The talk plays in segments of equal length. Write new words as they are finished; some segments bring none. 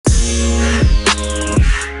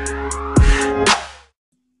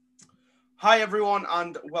Hi, everyone,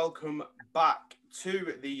 and welcome back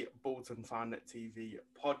to the Bolton Fan TV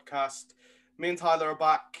podcast. Me and Tyler are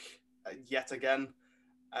back yet again.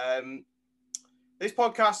 Um, this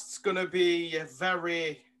podcast's going to be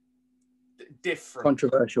very different.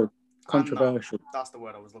 Controversial. And that's the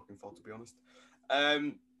word I was looking for, to be honest.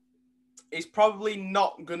 It's probably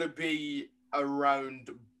not going to be around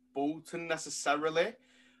Bolton necessarily.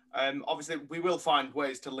 Obviously, we will find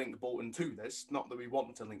ways to link Bolton to this. Not that we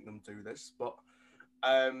want to link them to this, but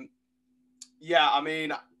yeah, I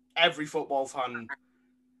mean, every football fan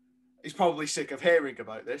is probably sick of hearing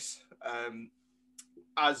about this.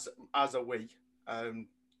 As are we.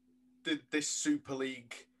 This Super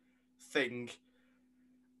League thing,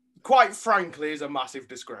 quite frankly, is a massive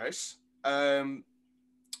disgrace.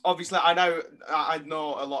 Obviously, I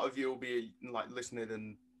know a lot of you will be like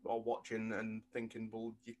listening or watching and thinking,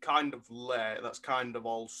 well, you're kind of late. That's kind of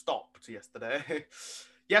all stopped yesterday.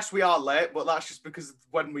 Yes, we are late, but that's just because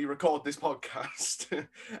when we record this podcast.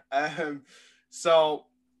 So,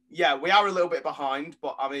 yeah, we are a little bit behind,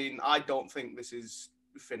 but I mean, I don't think this is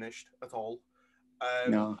finished at all.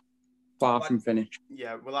 No, far from finished.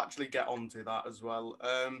 Yeah, we'll actually get onto that as well.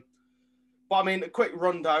 But I mean, a quick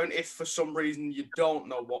rundown if for some reason you don't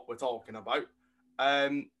know what we're talking about.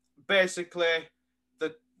 Basically,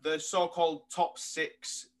 the so-called top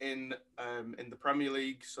six in the Premier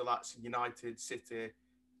League, so that's United, City,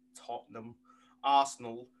 Tottenham,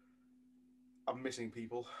 Arsenal. I'm missing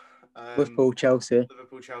people. Liverpool, Chelsea. They're the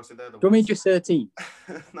ones. Do you want me just 13?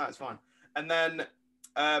 No, it's fine. And then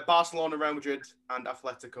Barcelona, Real Madrid, and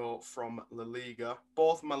Atletico from La Liga,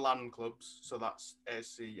 both Milan clubs, so that's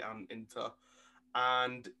AC and Inter,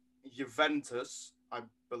 and Juventus, I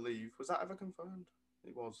believe. Was that ever confirmed?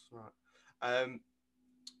 It was, right.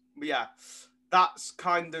 But yeah, that's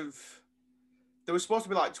kind of. There was supposed to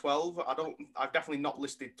be like 12. I've definitely not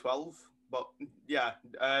listed 12, but yeah,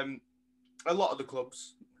 a lot of the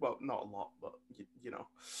clubs. Well, not a lot, but you know.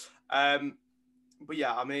 But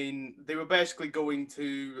yeah, I mean, they were basically going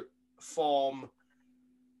to form.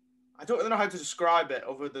 I don't really know how to describe it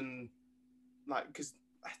other than like, because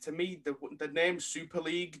to me the name Super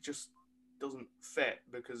League just doesn't fit,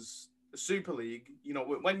 because the Super League, you know,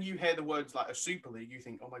 when you hear the words like a Super League, you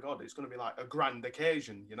think, oh my god, it's going to be like a grand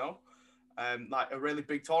occasion, you know, like a really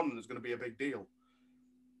big tournament is going to be a big deal.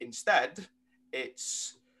 Instead,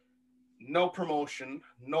 it's no promotion,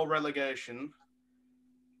 no relegation,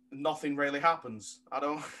 nothing really happens.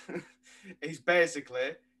 It's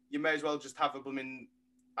basically, you may as well just have a blooming,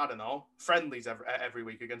 I don't know, friendlies every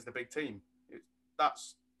week against a big team.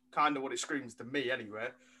 That's kind of what it screams to me anyway.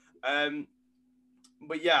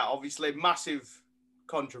 But yeah, obviously massive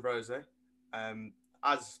controversy,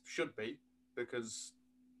 as should be, because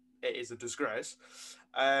it is a disgrace.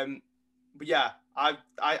 But yeah,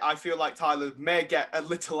 I feel like Tyler may get a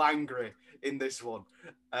little angry in this one.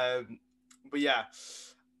 But yeah,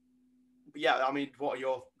 I mean, what are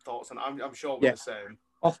your thoughts? And I'm sure we're the same.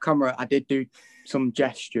 Off camera, I did do some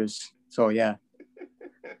gestures. So yeah,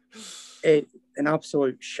 it's an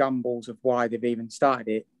absolute shambles of why they've even started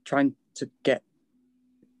it. Trying to get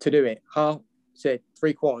to do it. Say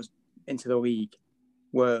 3/4 into the league,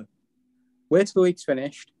 wait till the league's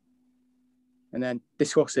finished, and then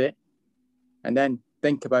discuss it, and then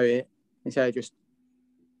think about it instead of just.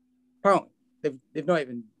 Apparently, they've not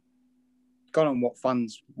even gone on what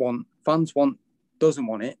fans want. Fans doesn't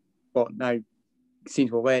want it, but now seems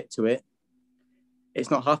we're late to it. It's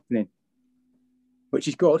not happening, which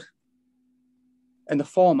is good. And the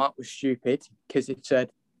format was stupid because it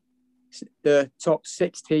said the top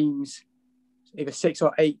 6 teams, either 6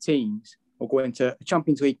 or 8 teams, will go into a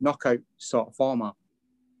Champions League knockout sort of format.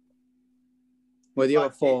 Where the other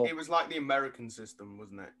 4... It was like the American system,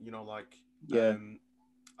 wasn't it? You know, like... Yeah.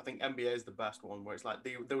 I think NBA is the best one, where it's like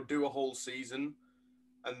they'll do a whole season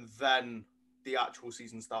and then the actual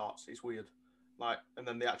season starts. It's weird. Like, and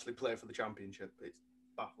then they actually play for the championship. It's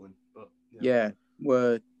baffling, but... Yeah,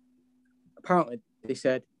 where apparently they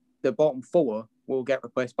said the bottom 4 will get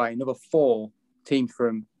replaced by another 4 teams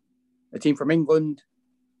from England,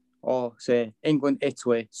 or say England,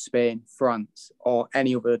 Italy, Spain, France, or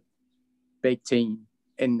any other big team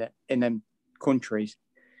in them countries.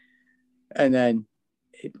 And then,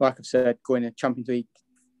 like I've said, going a Champions League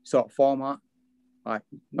sort of format, like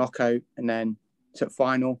knockout and then to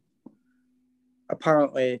final.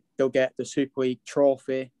 Apparently, they'll get the Super League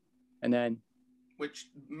trophy, and then... Which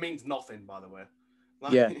means nothing, by the way.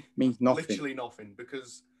 Like, means nothing. Literally nothing,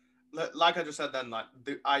 because, like I just said then, like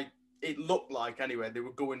it looked like, anyway, they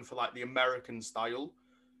were going for, like, the American style.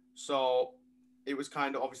 So, it was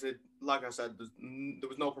kind of, obviously, like I said, there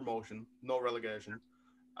was no promotion, no relegation.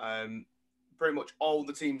 pretty much all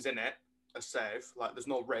the teams in it are safe. Like there's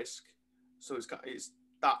no risk, so it's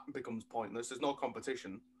that becomes pointless. There's no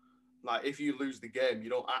competition. Like if you lose the game, you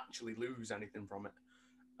don't actually lose anything from it.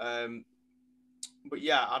 But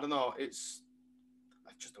yeah, I don't know. It's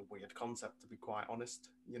just a weird concept, to be quite honest.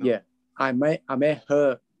 You know? Yeah, I may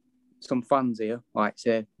hurt some fans here, like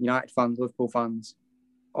say United fans, Liverpool fans,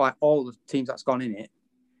 like all the teams that's gone in it.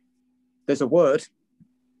 There's a word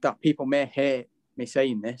that people may hate me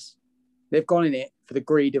saying this. They've gone in it for the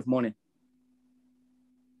greed of money.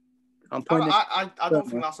 I don't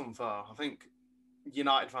think that's unfair. I think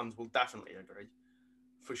United fans will definitely agree,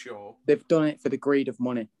 for sure. They've done it for the greed of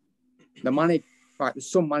money. There's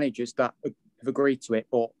some managers that have agreed to it,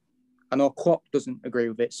 but I know Klopp doesn't agree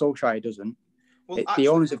with it. Solskjaer doesn't. Well, the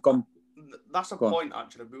owners have gone. That's a point,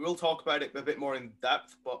 actually. We will talk about it a bit more in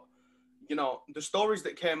depth, but you know, the stories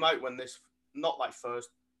that came out when this not like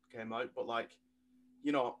first came out, but like,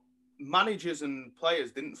 you know, managers and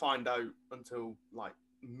players didn't find out until like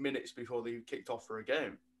minutes before they kicked off for a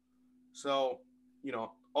game. So, you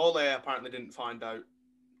know, Ole apparently didn't find out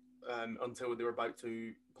until they were about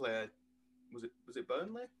to play. Was it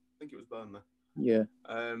Burnley? I think it was Burnley. Yeah.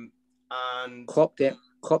 And Klopp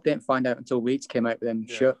didn't find out until Leeds came out with them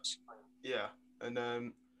shirts. Yeah,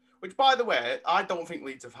 and which, by the way, I don't think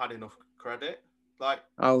Leeds have had enough credit. Like,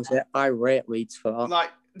 I rate Leeds for that.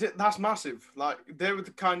 Like, that's massive. Like, they were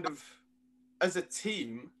the kind of, as a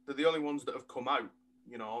team, they're the only ones that have come out.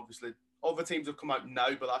 You know, obviously, other teams have come out now,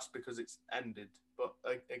 but that's because it's ended. But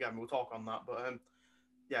again, we'll talk on that. But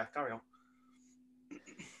yeah, carry on.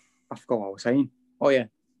 I forgot what I was saying. Oh yeah,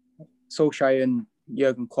 Solskjaer and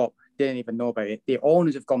Jurgen Klopp didn't even know about it. The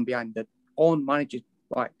owners have gone behind the own managers,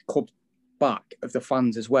 like club's back of the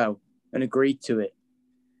fans as well, and agreed to it.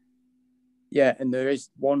 Yeah, and there is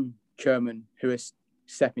one chairman who is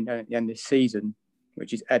stepping down at the end of the season,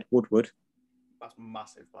 which is Ed Woodward. That's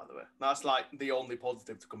massive, by the way. That's like the only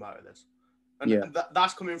positive to come out of this. And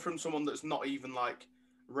that's coming from someone that's not even like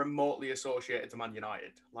remotely associated to Man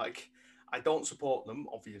United. Like, I don't support them,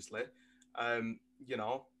 obviously. You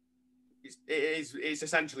know, it's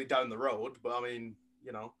essentially down the road, but I mean,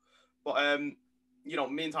 you know. But, you know,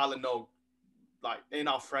 me and Tyler know, like, in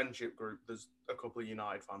our friendship group, there's a couple of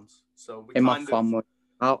United fans. So we my family.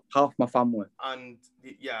 Half my family. And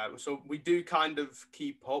yeah, so we do kind of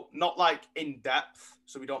keep up, not like in depth,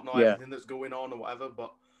 so we don't know everything that's going on or whatever,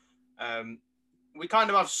 but we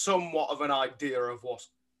kind of have somewhat of an idea of what's,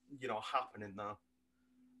 you know, happening there.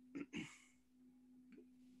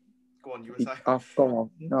 Go on, you were saying? I forgot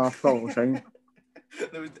what I was saying.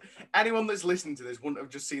 Anyone that's listening to this wouldn't have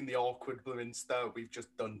just seen the awkward blooming stare we've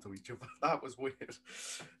just done to each other. That was weird.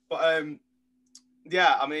 But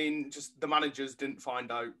yeah, I mean, just the managers didn't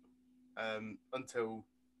find out until,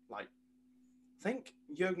 like, I think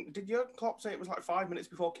Jurgen Klopp say it was like 5 minutes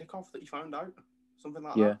before kickoff that he found out? Something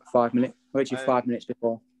like that? Yeah, 5 minutes. Literally 5 minutes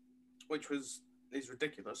before. Which is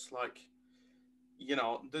ridiculous. Like, you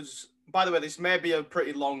know, by the way, this may be a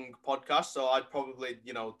pretty long podcast, so I'd probably,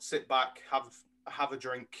 you know, sit back, have a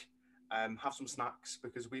drink, have some snacks,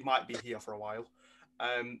 because we might be here for a while.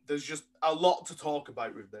 There's just a lot to talk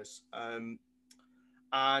about with this.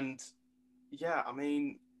 And yeah, I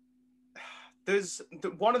mean, there's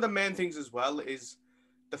one of the main things as well is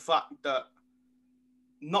the fact that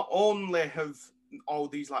not only have all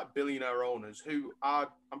these like billionaire owners who are,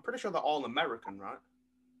 I'm pretty sure they're all American, right?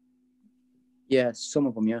 Yeah, some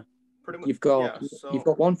of them, yeah. Pretty much. You've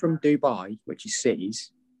got one from Dubai, which is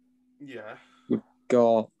Cities. Yeah. You've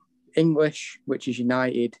got English, which is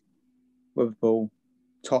United, Liverpool,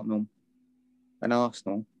 Tottenham, and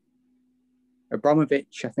Arsenal.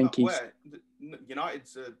 Abramovich, I think he's...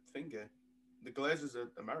 United's a finger. The Glazers are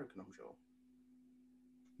American, I'm sure.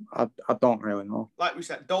 I don't really know. Like we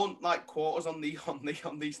said, don't like quote us on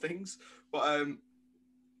these things. But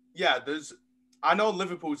yeah, I know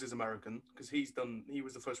Liverpool's is American because he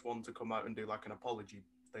was the first one to come out and do like an apology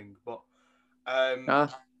thing. But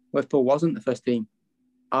Liverpool wasn't the first team.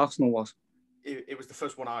 Arsenal was. It was the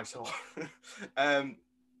first one I saw.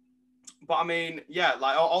 But I mean, yeah,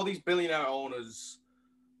 like all these billionaire owners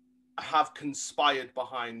have conspired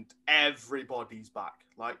behind everybody's back.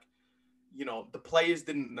 Like, you know, the players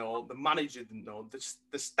didn't know, the manager didn't know,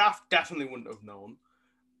 the staff definitely wouldn't have known,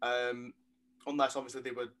 unless obviously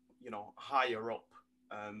they were, you know, higher up.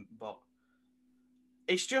 But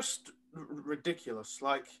it's just ridiculous.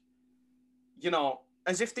 Like, you know,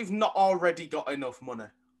 as if they've not already got enough money.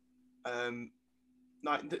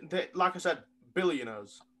 Like I said,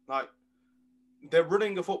 billionaires. Like, they're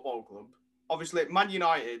running a football club. Obviously, Man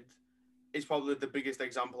United is probably the biggest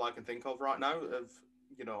example I can think of right now of,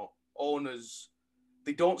 you know, owners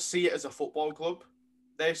they don't see it as a football club.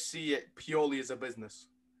 They see it purely as a business.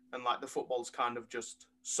 And like the football's kind of just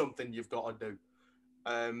something you've got to do.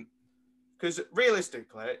 Because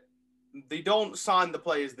realistically, they don't sign the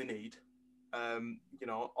players they need.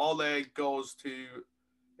 Ole goes to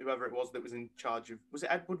whoever it was that was in charge of. Was it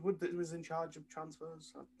Ed Woodward that was in charge of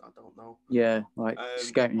transfers? I don't know. Yeah, like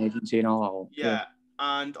scouting agency and all. Yeah,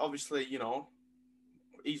 and obviously,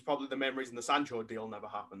 he's probably the main reason the Sancho deal never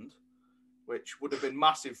happened, which would have been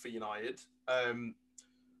massive for United.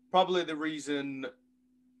 Probably the reason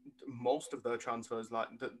most of their transfers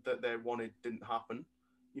that they wanted didn't happen.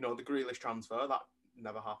 The Grealish transfer, that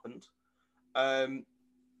never happened.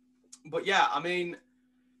 But yeah, I mean,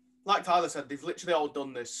 like Tyler said, they've literally all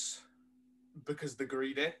done this because they're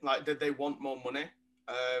greedy. Like, did they want more money?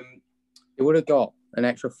 They would have got an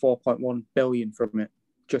extra 4.1 billion from it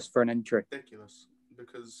just for an entry. Ridiculous.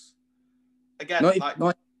 Because, again,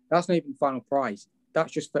 that's not even final prize.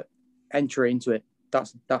 That's just for entry into it.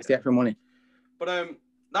 That's the extra money. But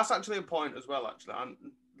that's actually a point as well, actually. And,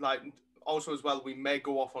 also as well, we may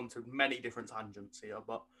go off onto many different tangents here,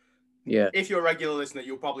 but if you're a regular listener,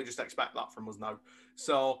 you'll probably just expect that from us now.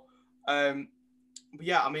 So, but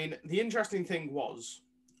yeah, I mean, the interesting thing was,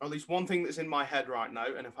 or at least one thing that's in my head right now,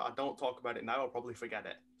 and if I don't talk about it now, I'll probably forget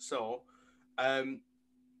it. So, I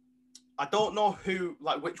don't know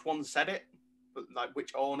which one said it, but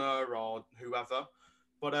which owner or whoever,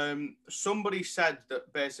 but somebody said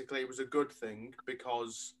that basically it was a good thing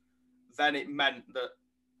because then it meant that,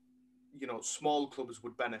 small clubs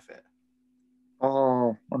would benefit.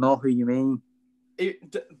 Oh, I know who you mean.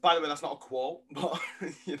 By the way, that's not a quote, but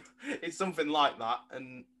it's something like that.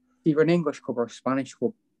 And either an English club or a Spanish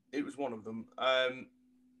club. It was one of them.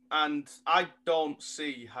 And I don't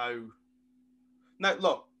see how. Now,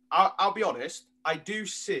 look, I'll be honest. I do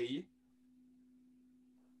see.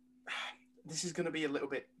 This is going to be a little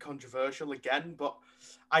bit controversial again, but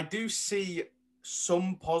I do see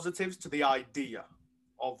some positives to the idea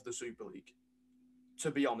of the Super League.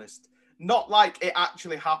 To be honest. Not like it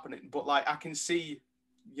actually happening, but I can see,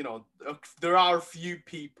 there are a few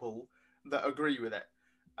people that agree with it.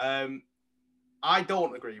 I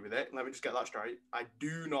don't agree with it. Let me just get that straight. I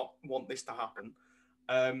do not want this to happen.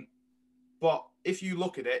 But if you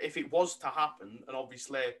look at it, if it was to happen, and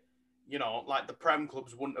obviously, the Prem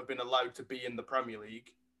clubs wouldn't have been allowed to be in the Premier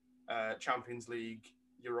League, Champions League,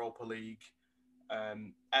 Europa League,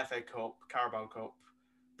 FA Cup, Carabao Cup.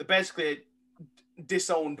 They're basically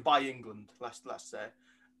disowned by England, let's say.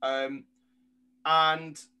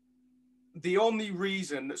 And the only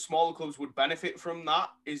reason that smaller clubs would benefit from that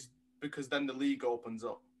is because then the league opens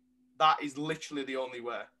up. That is literally the only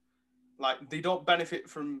way. They don't benefit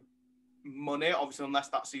from money, obviously, unless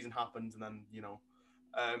that season happens, and then,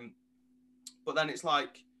 but then it's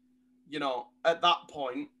at that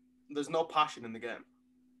point, there's no passion in the game.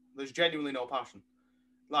 There's genuinely no passion.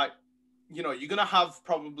 You're going to have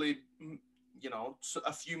probably,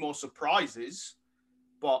 a few more surprises,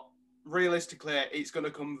 but realistically, it's going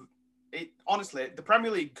to come. Honestly, the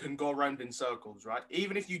Premier League can go around in circles, right?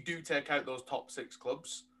 Even if you do take out those top 6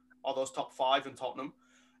 clubs or those top 5 and Tottenham,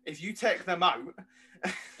 if you take them out,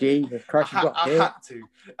 Jesus Christ, I had to.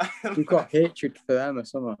 You've got hatred for them or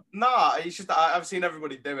something. Nah, it's just I've seen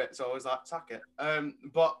everybody do it, so I was like, sack it.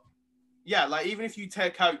 But yeah, even if you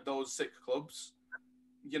take out those 6 clubs,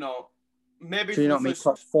 maybe. So you're not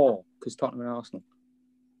top 4 because Tottenham and Arsenal.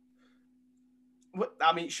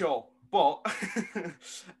 I mean, sure, but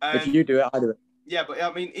if you do it, I do it. Yeah, but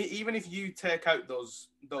I mean, even if you take out those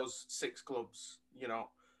 6 clubs,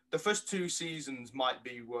 the first 2 seasons might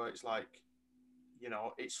be where it's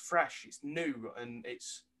it's fresh, it's new, and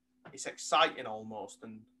it's exciting almost,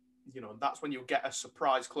 and that's when you'll get a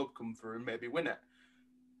surprise club come through and maybe win it.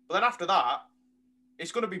 But then after that,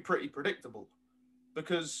 it's going to be pretty predictable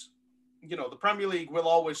because the Premier League will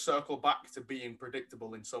always circle back to being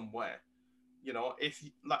predictable in some way. If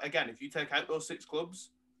you take out those 6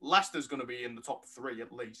 clubs, Leicester's going to be in the top 3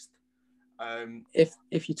 at least.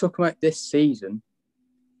 If you took them out this season,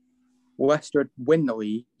 Leicester would win the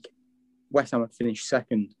league, West Ham would finish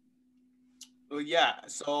second. Well, yeah.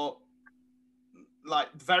 So,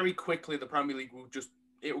 very quickly, the Premier League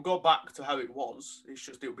it will go back to how it was. It's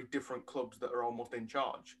just it'll be different clubs that are almost in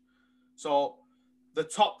charge. So, the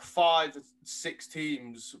top 5, 6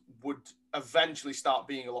 teams would eventually start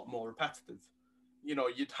being a lot more repetitive.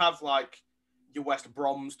 You'd have your West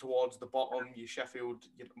Broms towards the bottom, your Sheffield,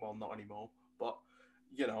 well, not anymore, but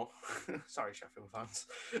sorry, Sheffield fans,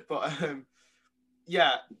 but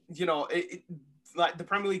yeah, the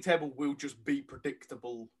Premier League table will just be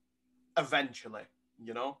predictable eventually.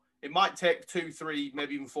 You know, it might take 2, 3,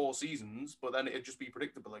 maybe even 4 seasons, but then it'd just be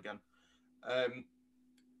predictable again. And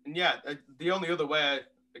yeah, the only other way,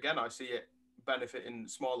 again, I see it benefiting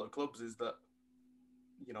smaller clubs is that,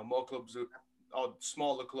 you know, more clubs or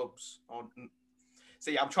smaller clubs.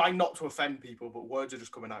 See, I'm trying not to offend people, but words are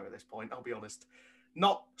just coming out at this point. I'll be honest.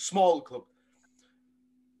 Not small club,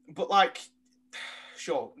 but like,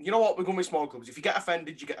 sure. You know what? We're going with small clubs. If you get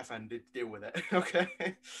offended, you get offended. Deal with it. Okay.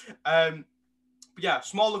 But yeah,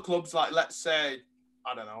 smaller clubs like, let's say,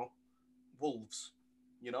 I don't know, Wolves.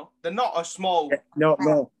 You know, they're not a small.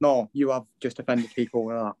 No. You have just offended people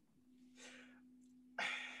with that.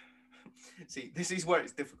 See, this is where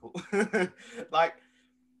it's difficult. Like,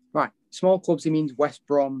 right, small clubs. It means West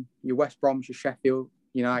Brom, your West Brom's, your Sheffield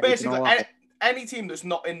United. Basically, any team that's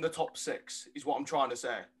not in the top 6 is what I'm trying to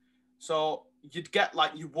say. So you'd get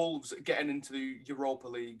like your Wolves getting into the Europa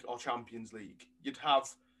League or Champions League. You'd have,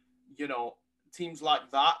 you know, teams like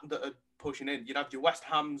that are pushing in. You'd have your West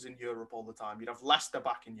Hams in Europe all the time. You'd have Leicester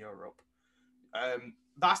back in Europe.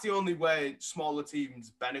 That's the only way smaller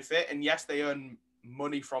teams benefit. And yes, they earn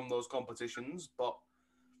money from those competitions, but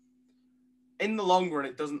in the long run,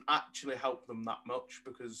 it doesn't actually help them that much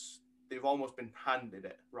because they've almost been handed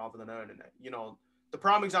it rather than earning it. You know, the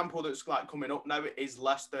prime example that's like coming up now is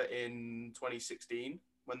Leicester in 2016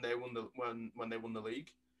 when they won the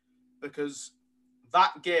league, because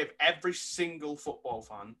that gave every single football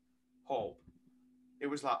fan hope. It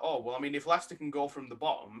was like, oh well, I mean, if Leicester can go from the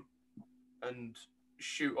bottom and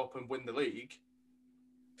shoot up and win the league,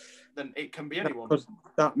 then it can be anyone.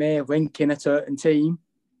 That may link in a certain team.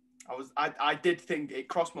 I did think it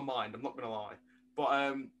crossed my mind. I'm not gonna lie,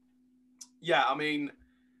 but yeah, I mean,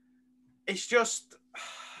 it's just,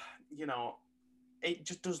 you know, it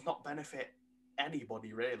just does not benefit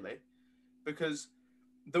anybody really, because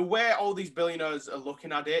the way all these billionaires are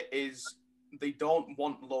looking at it is they don't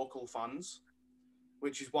want local fans,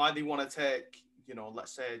 which is why they want to take, you know,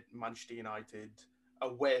 let's say Manchester United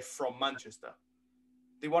away from Manchester.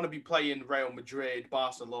 They want to be playing Real Madrid,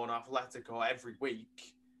 Barcelona, Atletico every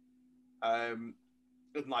week. In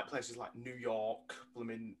like places like New York,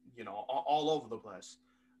 you know, all over the place.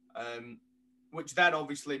 Which then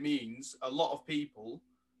obviously means a lot of people,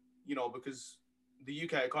 you know, because the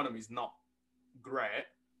UK economy is not great,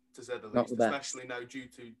 to say the least, especially now due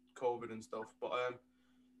to COVID and stuff. But,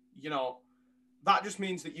 you know, that just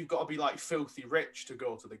means that you've got to be like filthy rich to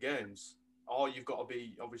go to the games, or you've got to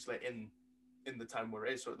be obviously in the town where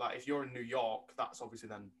it is. So like if you're in New York, that's obviously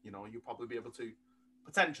then, you know, you'll probably be able to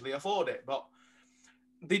potentially afford it. But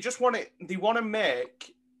they just want it. They want to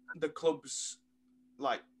make the clubs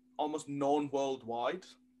like almost known worldwide,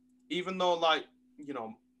 even though, like, you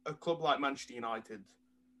know, a club like Manchester United,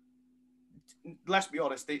 let's be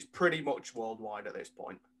honest, it's pretty much worldwide at this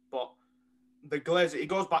point. But the Glazers, it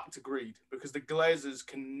goes back to greed, because the Glazers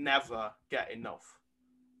can never get enough.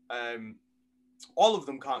 All of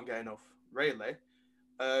them can't get enough, really.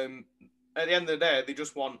 At the end of the day, they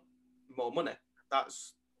just want more money.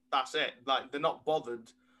 That's it. Like, they're not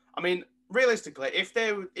bothered. I mean, realistically, if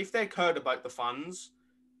they cared about the fans,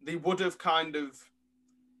 they would have kind of,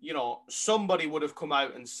 you know, somebody would have come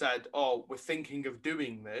out and said, "Oh, we're thinking of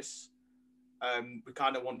doing this. We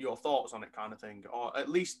kind of want your thoughts on it," kind of thing, or at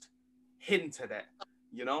least hinted it,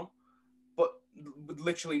 you know. But with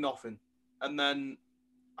literally nothing. And then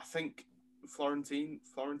I think Florentino,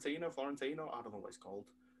 I don't know what it's called.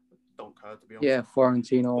 Don't care, to be honest. Yeah,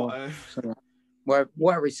 Florentino. But,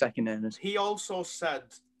 whatever his second name is. He also said,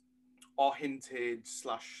 or hinted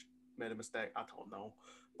 / made a mistake, I don't know.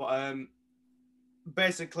 But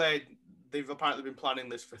basically, they've apparently been planning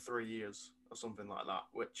this for 3 years or something like that,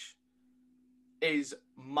 which is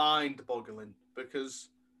mind-boggling because,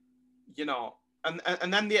 you know,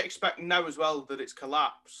 and then they expect now as well that it's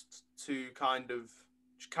collapsed to kind of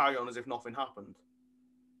carry on as if nothing happened.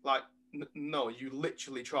 Like, no, you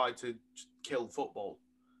literally tried to kill football.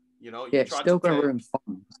 You know, you it's still going to ruin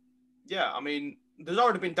fun. Yeah, I mean, there's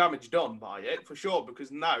already been damage done by it, for sure,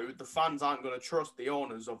 because now the fans aren't going to trust the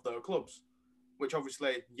owners of their clubs, which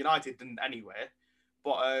obviously United didn't anyway.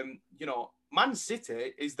 But, you know, Man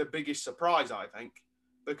City is the biggest surprise, I think,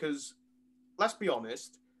 because, let's be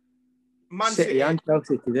honest, Man City and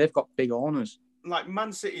Chelsea, they've got big owners. Like,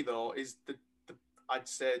 Man City, though, is the I'd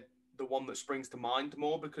say the one that springs to mind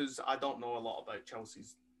more, because I don't know a lot about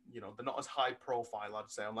Chelsea's. You know, they're not as high profile,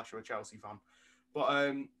 I'd say, unless you're a Chelsea fan.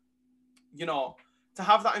 But, you know, to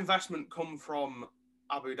have that investment come from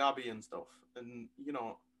Abu Dhabi and stuff, and, you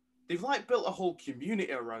know, they've, like, built a whole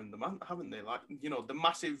community around them, haven't they? Like, you know, the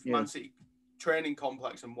massive Man City training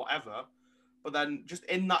complex and whatever. But then just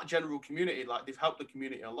in that general community, like, they've helped the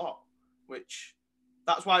community a lot, which,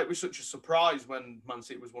 that's why it was such a surprise when Man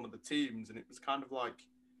City was one of the teams, and it was kind of like,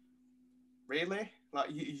 really? Like,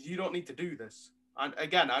 you don't need to do this. And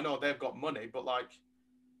again, I know they've got money, but like,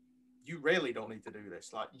 you really don't need to do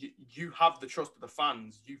this. Like, you have the trust of the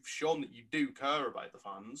fans. You've shown that you do care about the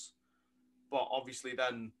fans, but obviously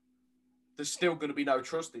then there's still going to be no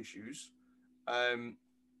trust issues. I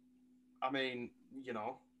mean, you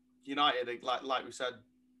know, United, like we said,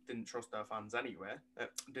 didn't trust their fans anyway.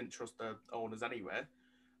 Didn't trust their owners anyway.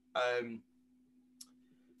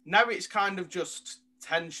 Now it's kind of just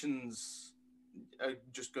tensions are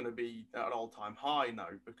just going to be at an all-time high now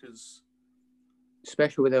because,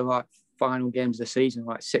 especially with the like final games of the season,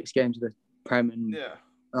 like 6 games of the Prem. And, yeah.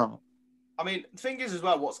 Oh, I mean, the thing is as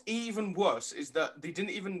well, what's even worse is that they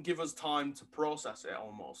didn't even give us time to process it.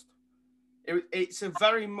 Almost, it's a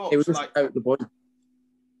very much it was just like out the blue.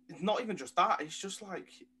 It's not even just that. It's just like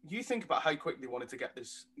you think about how quick they wanted to get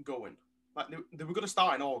this going. Like they were going to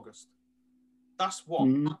start in August. That's what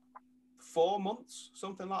 4 months,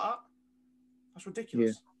 something like that. That's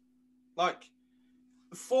ridiculous. Yeah. Like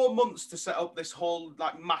 4 months to set up this whole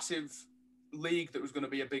like massive league that was going to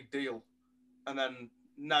be a big deal, and then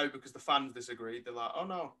now because the fans disagreed, they're like, oh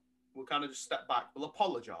no, we'll kind of just step back. We'll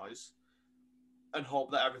apologise and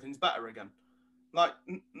hope that everything's better again. Like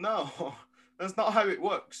no. That's not how it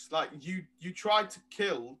works. Like you tried to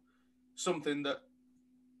kill something that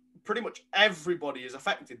pretty much everybody is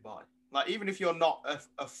affected by. Like even if you're not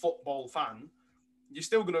a football fan, you're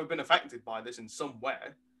still going to have been affected by this in some way.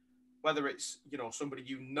 Whether it's somebody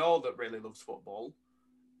that really loves football,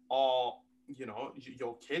 or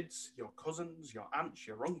your kids, your cousins, your aunts,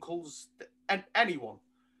 your uncles, and anyone.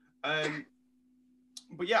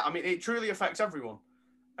 But yeah, I mean, it truly affects everyone.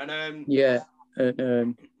 And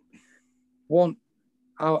one,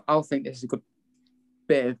 I'll think this is a good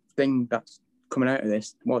bit of thing that's coming out of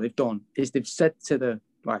this. What they've done is they've said to the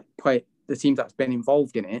teams that's been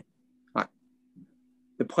involved in it, like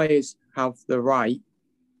the players have the right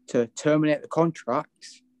to terminate the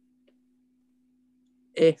contracts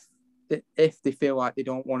if they feel like they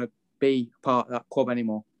don't want to be part of that club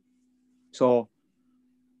anymore. So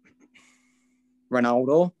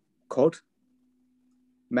Ronaldo could,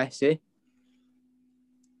 Messi.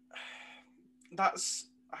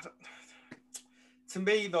 To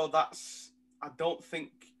me though, I don't think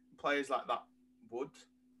players like that would.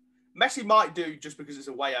 Messi might do just because it's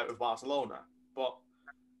a way out of Barcelona, but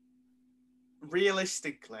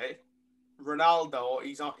realistically, Ronaldo,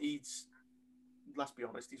 he's let's be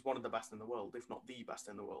honest, he's one of the best in the world, if not the best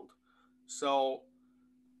in the world. So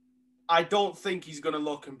I don't think he's going to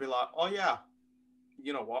look and be like, oh yeah,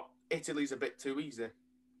 you know what, Italy's a bit too easy,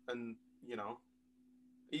 and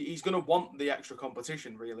he's going to want the extra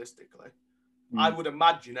competition, realistically. I would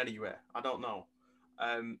imagine anyway. I don't know.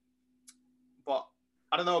 But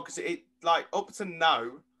I don't know, because up to now,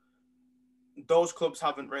 those clubs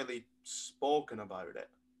haven't really spoken about it.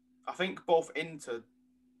 I think both Inter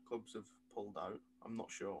clubs have pulled out. I'm not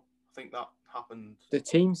sure. I think that happened. The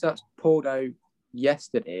teams that's pulled out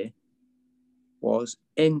yesterday was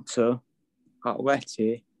Inter,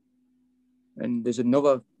 Atleti, and there's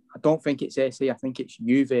another. I don't think it's AC. I think it's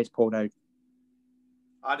Juve's pulled out.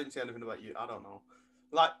 I didn't say anything about you. I don't know.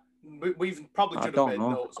 Like, we've probably should have made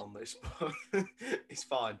notes on this, but it's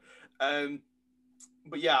fine.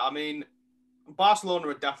 But yeah, I mean, Barcelona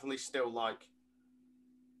are definitely still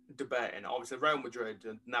debating. Obviously, Real Madrid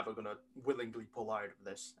are never going to willingly pull out of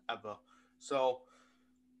this ever. So,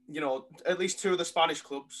 at least 2 of the Spanish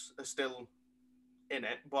clubs are still in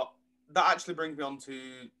it. But that actually brings me on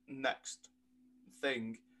to next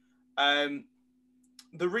thing.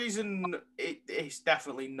 The reason it is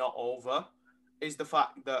definitely not over is the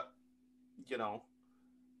fact that,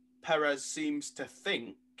 Perez seems to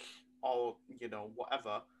think, or,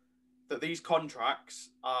 whatever, that these contracts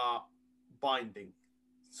are binding.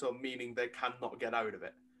 So meaning they cannot get out of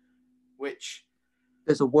it. Which...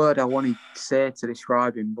 There's a word I want to say to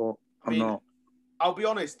describe him, but I'm not. I'll be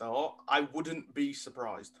honest, though, I wouldn't be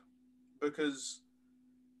surprised. Because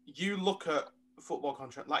you look at football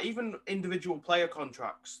contract, like even individual player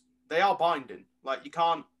contracts, they are binding. Like you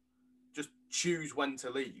can't just choose when to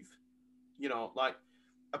leave. Like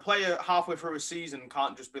a player halfway through a season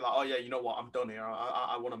can't just be like, oh yeah, you know what, I'm done here.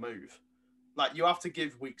 I want to move. Like you have to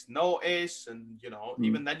give weeks notice, and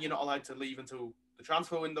even then you're not allowed to leave until the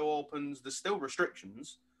transfer window opens. There's still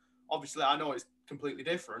restrictions. Obviously, I know it's completely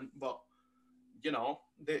different, but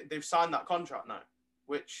they've signed that contract now,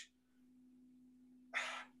 which,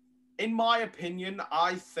 in my opinion,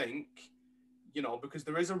 I think, because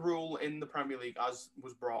there is a rule in the Premier League, as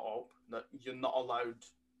was brought up, that you're not allowed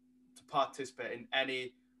to participate in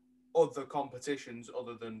any other competitions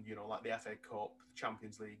other than, you know, like the FA Cup,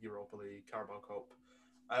 Champions League, Europa League, Carabao Cup.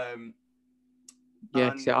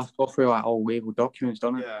 Yeah, because it has to go through like all legal documents,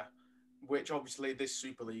 don't it? Yeah, which obviously this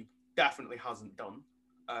Super League definitely hasn't done.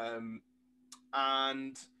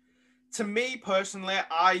 And to me personally,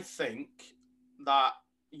 I think that,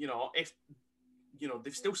 you know, if, you know,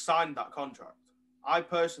 they've still signed that contract, I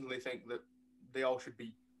personally think that they all should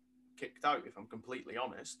be kicked out, if I'm completely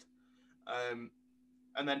honest. And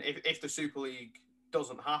then if the Super League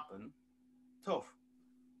doesn't happen, tough.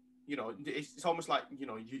 You know, it's almost like, you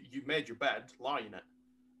know, you made your bed, lie in it.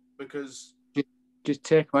 Because just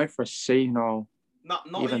take them out for a season or not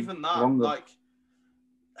even that. longer. Like,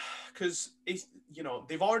 because it's, you know,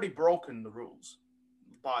 they've already broken the rules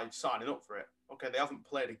by signing up for it. Okay, they haven't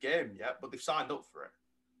played a game yet, but they've signed up for it.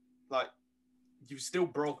 Like, you've still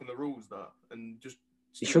broken the rules there, and just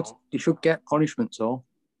they should get punishments though.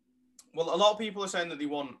 Well, a lot of people are saying that they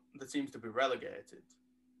want the teams to be relegated,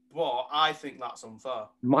 but I think that's unfair.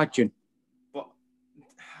 Imagine. But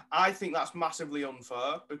I think that's massively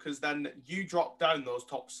unfair because then you drop down those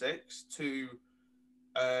top 6 to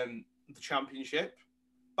the Championship.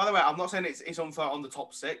 By the way, I'm not saying it's unfair on the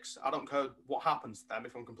top 6. I don't care what happens to them,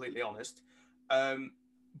 if I'm completely honest.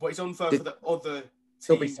 But it's unfair for the other teams.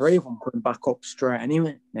 There'll be 3 of them coming back up straight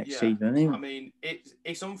anyway next season. Anyway. I mean,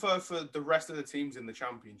 it's unfair for the rest of the teams in the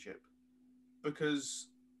Championship because,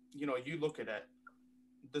 you know, you look at it,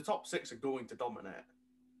 the top 6 are going to dominate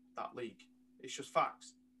that league. It's just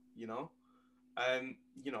facts, you know.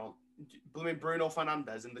 You know, Bruno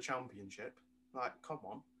Fernandes in the Championship, like, come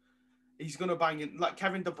on. He's going to bang in, like,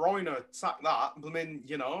 Kevin De Bruyne, sack that.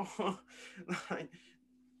 You know.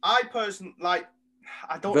 I personally, like,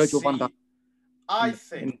 I don't Virgil see... van Dijk. I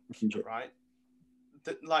think, right,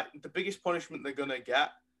 that, like, the biggest punishment they're going to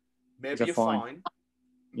get, maybe a fine,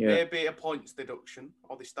 maybe a points deduction,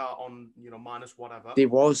 or they start on, you know, minus whatever. They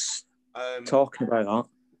was talking about that.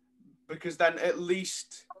 Because then at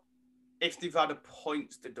least if they've had a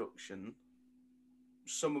points deduction,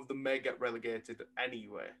 some of them may get relegated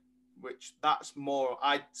anyway, which that's more,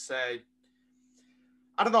 I'd say,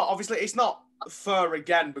 I don't know, obviously it's not fair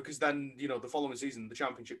again because then, you know, the following season, the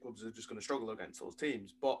Championship clubs are just going to struggle against those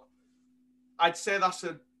teams. But I'd say that's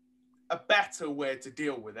a better way to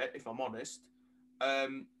deal with it, if I'm honest.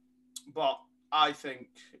 But I think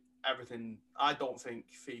I don't think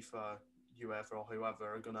FIFA, UEFA or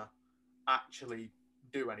whoever are going to actually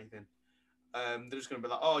do anything. They're just going to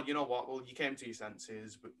be like, oh, you know what? Well, you came to your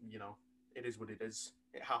senses, but, you know, it is what it is.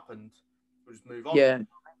 It happened. We'll just move on. Yeah,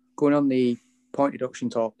 going on the point deduction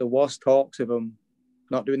talk, there was talks of them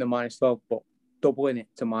not doing the minus 12, but doubling it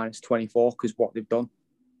to minus 24 because what they've done.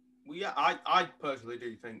 Well, yeah, I personally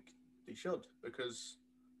do think they should because,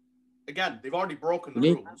 again, they've already broken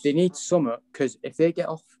the rules. They need summer because if they get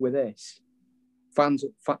off with this, fans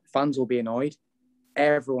will be annoyed.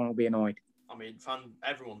 Everyone will be annoyed. I mean,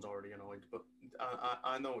 everyone's already annoyed, but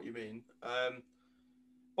I know what you mean.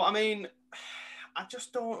 But I mean, I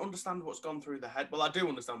just don't understand what's gone through the head. Well, I do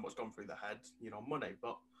understand what's gone through the head, you know, money.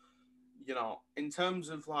 But, you know, in terms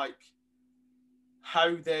of, like,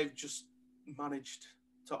 how they've just managed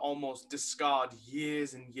to almost discard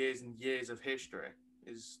years and years and years of history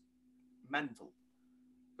is mental.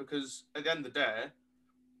 Because at the end of the day,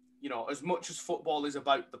 you know, as much as football is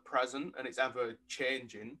about the present and it's ever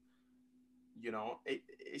changing, you know,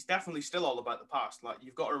 it's definitely still all about the past. Like,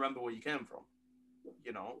 you've got to remember where you came from.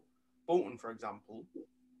 You know, Bolton, for example,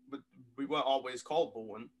 we weren't always called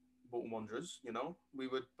Bolton Wanderers, you know. We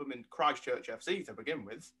were, Christchurch FC to begin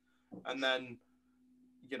with. And then,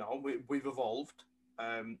 you know, we've evolved.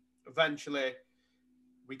 Eventually,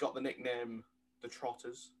 we got the nickname the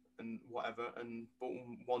Trotters and whatever, and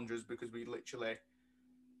Bolton Wanderers because we literally,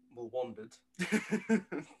 wandered.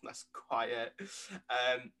 That's quite it.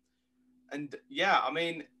 And yeah, I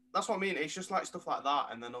mean, that's what I mean. It's just like stuff like that.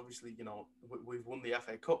 And then obviously, you know, we've won the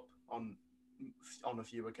FA Cup on a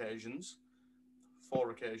few occasions,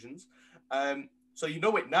 4 occasions. So you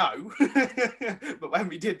know it now. But when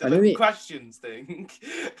we did the questions thing,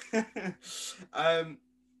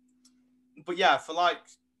 but yeah, for like,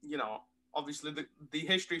 you know, obviously the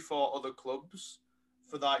history for other clubs,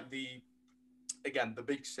 for like the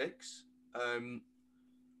big 6.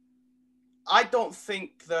 I don't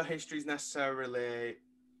think the history is necessarily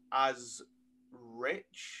as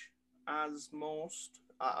rich as most.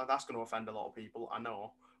 That's going to offend a lot of people, I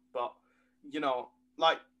know. But, you know,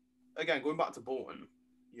 like, again, going back to Bolton,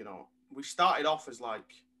 you know, we started off as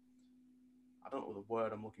like, I don't know what the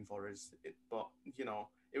word I'm looking for is, but, you know,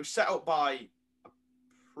 it was set up by a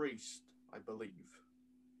priest, I believe.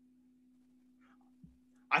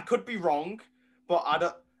 I could be wrong, but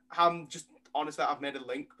I'm just honestly, I've made a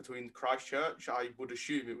link between Christchurch. I would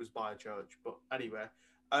assume it was by a church, but anyway,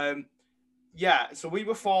 um, yeah. So we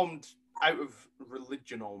were formed out of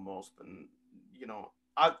religion almost, and you know,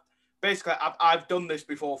 I've done this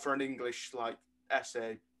before for an English like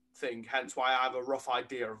essay thing, hence why I have a rough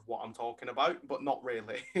idea of what I'm talking about, but not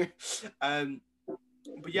really. um,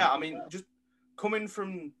 but yeah, I mean, just coming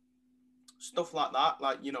from stuff like that,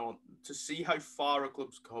 like you know, to see how far a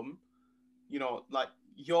club's come, you know, like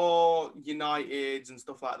your Uniteds and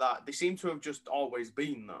stuff like that, they seem to have just always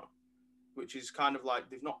been there, which is kind of like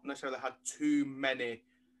they've not necessarily had too many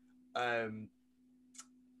um,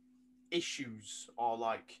 issues or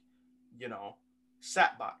like, you know,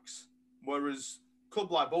 setbacks. Whereas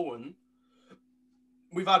club like Bowen,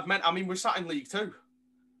 we've had men. I mean, we're sat in League Two.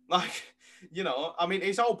 Like, you know, I mean,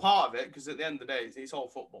 it's all part of it because at the end of the day, it's all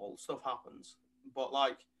football. Stuff happens. But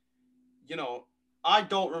like, you know, I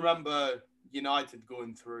don't remember United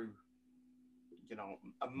going through, you know,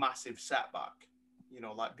 a massive setback. You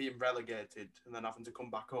know, like being relegated and then having to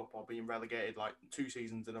come back up, or being relegated like 2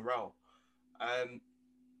 seasons in a row. Um,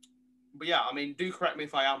 but yeah, I mean, do correct me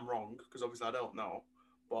if I am wrong because obviously I don't know.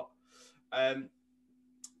 But um,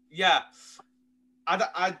 yeah,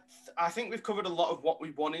 I think we've covered a lot of what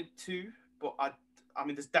we wanted to, but I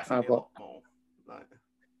mean, there's definitely a lot more. Like,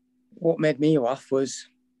 what made me laugh was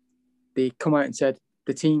they come out and said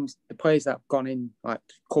the players that have gone in like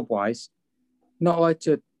club wise, not allowed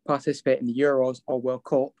to participate in the Euros or World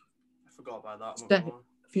Cup. I forgot about that. A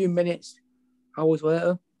few minutes, hours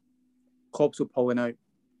later, clubs were pulling out,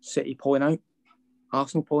 City pulling out,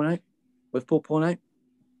 Arsenal pulling out, Liverpool pulling out,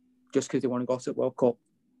 just because they want to go to the World Cup.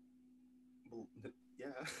 Well,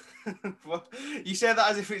 yeah. Well, you say that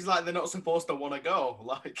as if it's like they're not supposed to want to go.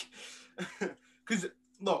 Like, because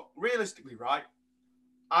look, realistically, right?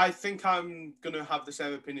 I think I'm going to have the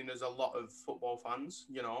same opinion as a lot of football fans.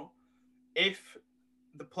 You know, if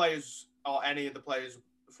the players or any of the players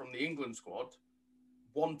from the England squad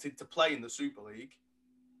wanted to play in the Super League,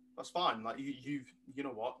 that's fine. Like you know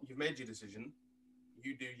what? You've made your decision.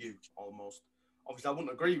 You do you, almost. Obviously, I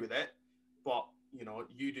wouldn't agree with it, but, you know,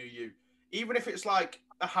 you do you. Even if it's like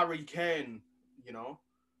a Harry Kane, you know,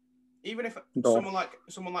 even if someone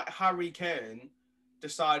like Harry Kane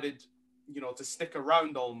decided, you know, to stick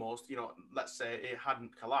around almost, you know, let's say it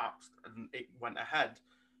hadn't collapsed and it went ahead,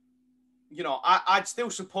 you know, I'd still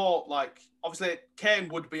support, like, obviously Kane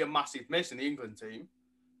would be a massive miss in the England team,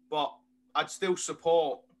 but I'd still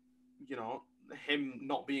support, you know, him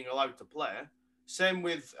not being allowed to play. Same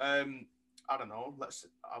with, I don't know,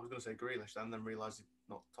 I was going to say Grealish then realised he's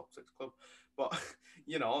not top six club. But,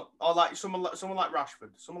 you know, or like someone like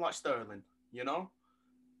Rashford, someone like Sterling, you know?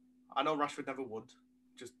 I know Rashford never would,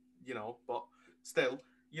 just, you know, but still,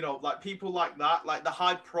 you know, like people like that, like the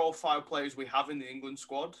high profile players we have in the England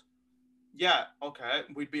squad, yeah, okay,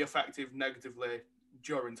 we'd be affected negatively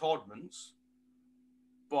during tournaments,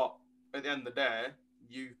 but at the end of the day,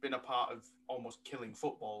 you've been a part of almost killing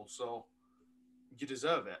football, so you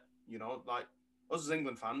deserve it. You know, like us as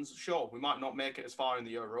England fans, sure, we might not make it as far in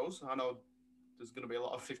the Euros. I know there's going to be a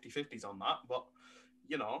lot of 50-50s on that, but,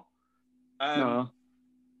 you know,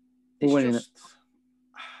 it's just,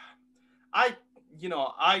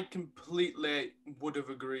 I completely would have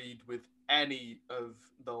agreed with any of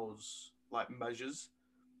those like measures,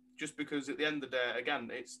 just because at the end of the day, again,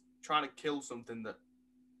 it's trying to kill something that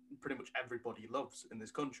pretty much everybody loves in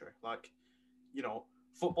this country. Like, you know,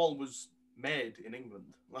 football was made in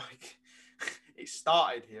England. Like, it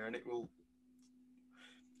started here and it will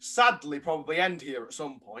sadly probably end here at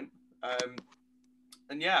some point.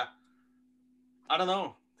 And yeah, I don't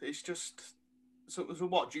know. It's just so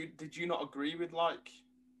what? Did you not agree with, like,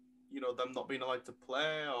 you know, them not being allowed to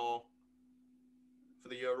play or for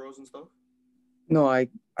the Euros and stuff? No, I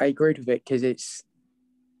agreed with it because it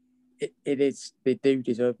is, they do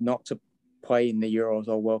deserve not to play in the Euros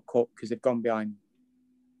or World Cup because they've gone behind.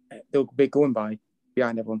 They'll be going behind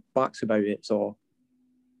everyone's backs about it. So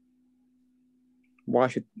why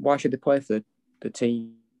should they play for the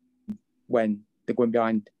team when they're going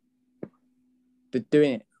behind? They're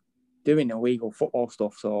doing illegal football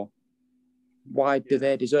stuff. So why do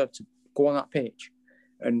they deserve to go on that pitch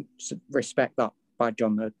and respect that badge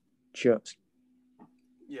on their shirts?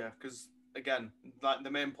 Yeah, because again, like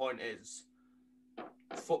the main point is,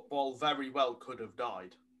 football very well could have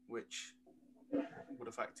died, which would have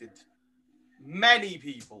affected many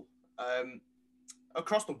people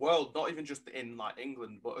across the world, not even just in like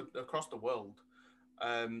England, but across the world.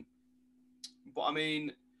 But I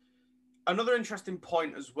mean, another interesting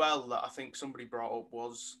point as well that I think somebody brought up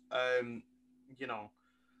was, you know,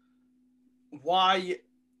 why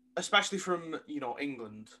especially from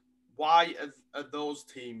England, why are those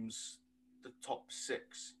teams the top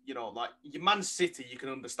six? Like your Man City, you can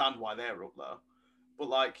understand why they're up there, but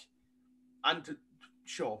like, and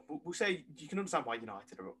sure, we'll say you can understand why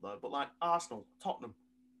United are up there, but like Arsenal, Tottenham,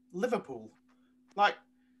 Liverpool, like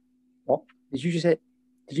What did you just say?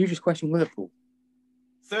 Did you just question Liverpool?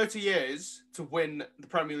 30 years to win the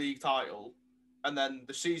Premier League title, and then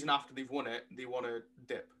the season after they've won it, they want to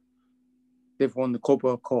dip. They've won the Club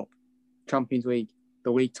World Cup, Champions League,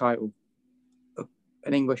 the league title,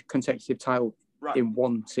 an English consecutive title in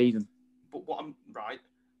one season. But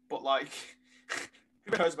but like,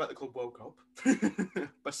 who cares about the Club World Cup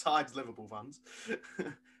besides Liverpool fans?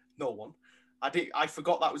 No one. I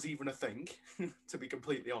forgot that was even a thing. To be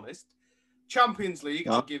completely honest, Champions League,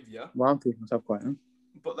 I'll give you. Well, I'm thinking myself quite.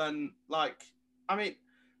 But then, like, I mean,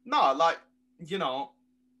 no, like,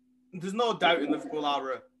 there's no doubt in Liverpool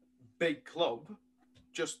are a big club.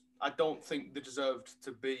 Just, I don't think they deserved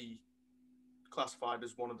to be classified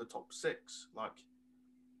as one of the top six. Like,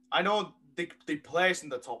 I know they placed in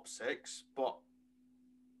the top six, but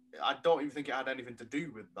I don't even think it had anything to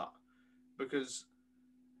do with that. Because,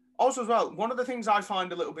 also as well, one of the things I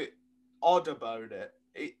find a little bit odd about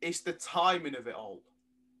it's the timing of it all.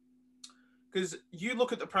 Because you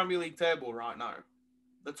look at the Premier League table right now,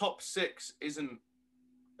 the top six isn't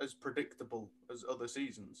as predictable as other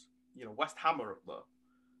seasons. West Ham are up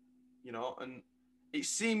there. And it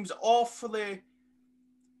seems awfully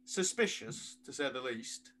suspicious, to say the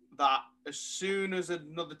least, that as soon as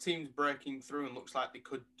another team's breaking through and looks like they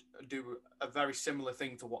could do a very similar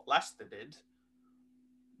thing to what Leicester did,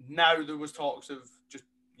 now there was talks of just,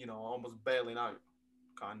 almost bailing out,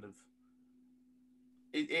 kind of.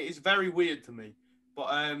 It is very weird to me, but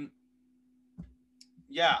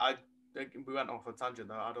yeah, we went off a tangent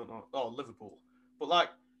there. I don't know. Oh, Liverpool, but like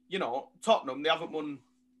Tottenham, they haven't won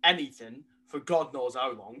anything for God knows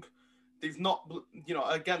how long. They've not,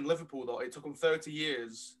 again Liverpool though. It took them 30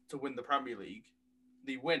 years to win the Premier League.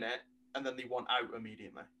 They win it and then they want out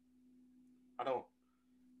immediately.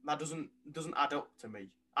 That doesn't add up to me.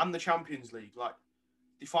 And the Champions League, like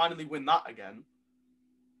they finally win that again,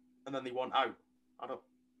 and then they want out.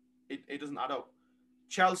 It doesn't add up.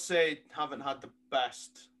 Chelsea haven't had the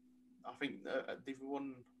best. I think they've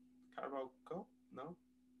won Carabao Cup. No,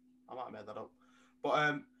 I might have made that up.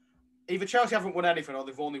 But either Chelsea haven't won anything, or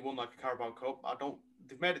they've only won like a Carabao Cup.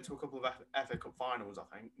 They've made it to a couple of FA Cup finals, I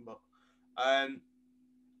think. But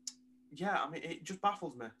yeah, I mean, it just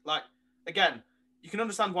baffles me. Like again, you can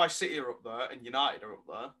understand why City are up there and United are up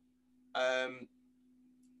there.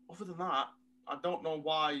 Other than that, I don't know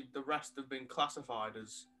why the rest have been classified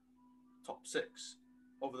as top six,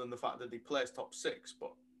 other than the fact that they placed top six,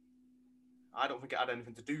 but I don't think it had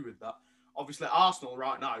anything to do with that. Obviously, Arsenal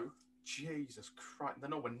right now, Jesus Christ, they're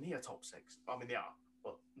nowhere near top six. I mean, they are,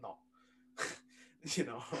 but not.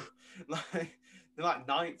 Like they're like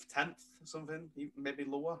 9th, 10th, or something, maybe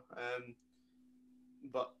lower.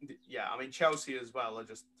 But yeah, I mean, Chelsea as well are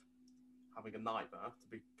just having a nightmare, to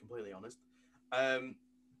be completely honest.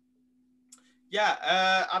 Yeah,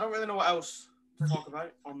 I don't really know what else to talk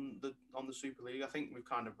about on the Super League. I think we've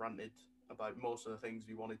kind of ranted about most of the things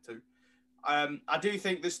we wanted to. I do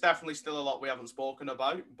think there's definitely still a lot we haven't spoken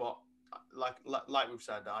about, but like we've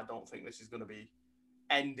said, I don't think this is going to be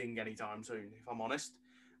ending anytime soon, if I'm honest.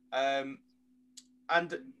 And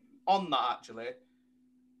on that, actually,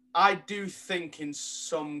 I do think in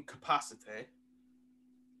some capacity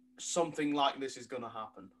something like this is going to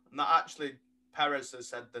happen. And that actually, Perez has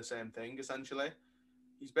said the same thing, essentially.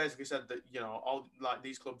 He's basically said that, all like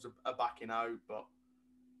these clubs are backing out, but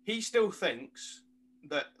he still thinks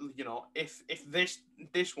that, if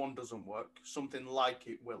this one doesn't work, something like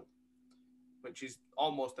it will, which is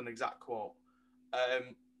almost an exact quote.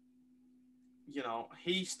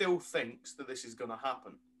 He still thinks that this is going to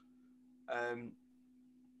happen.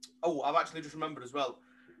 I've actually just remembered as well.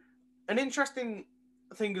 An interesting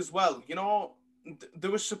thing as well,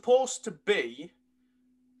 there was supposed to be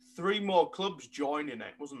 3 more clubs joining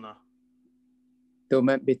it, wasn't there? There were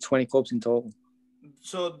meant to be 20 clubs in total.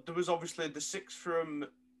 So there was obviously the 6 from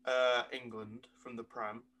England, from the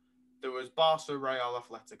Prem. There was Barca, Real,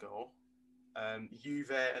 Atletico,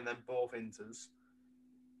 Juve, and then both Inters.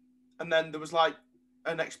 And then there was like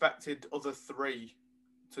an expected other 3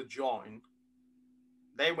 to join.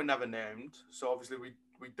 They were never named, so obviously we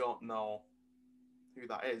don't know who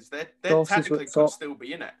that is. They technically could still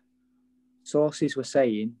be in it. Sources were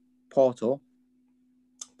saying Porto.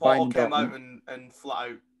 Porto came out and flat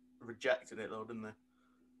out rejected it, though, didn't they?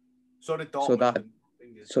 So did Dortmund.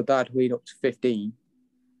 So that'd lead up to 15.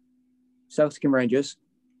 Celtic and Rangers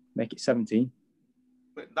make it 17.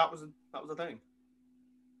 But that was a thing.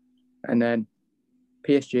 And then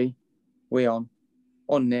PSG, Lyon,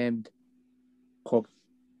 unnamed club.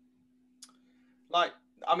 Like,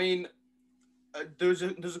 I mean, there's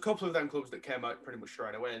a couple of them clubs that came out pretty much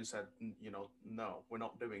straight away and said, no, we're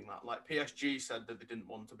not doing that. Like PSG said that they didn't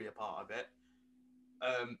want to be a part of it.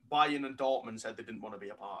 Bayern and Dortmund said they didn't want to be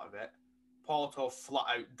a part of it. Porto flat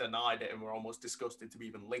out denied it and were almost disgusted to be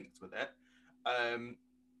even linked with it.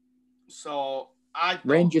 So I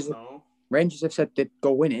don't know. Rangers have said they'd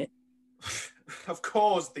go win it. Of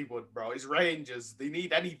course they would, bro. It's Rangers. They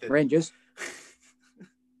need anything. Rangers.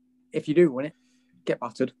 If you do win it, get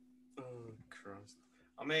battered. Oh, Christ.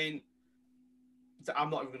 I mean, I'm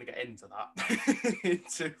not even going to get into that.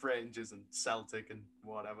 Into Rangers and Celtic and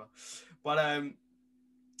whatever. But,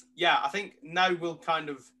 yeah, I think now we'll kind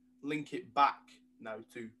of link it back now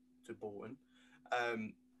to Bolton.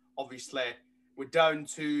 Obviously, we're down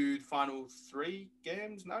to the final 3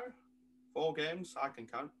 games now. 4 games, I can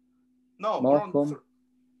count. No, Morecambe. we're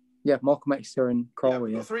on Morecambe, Exeter and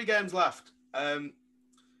Crawley. Yeah, 3 games left. I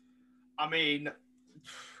mean,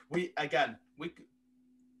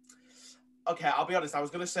 okay, I'll be honest. I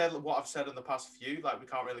was going to say what I've said in the past few. Like, we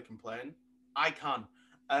can't really complain. I can.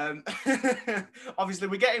 Obviously,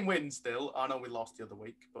 we're getting wins still. I know we lost the other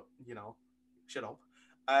week, but, shut up.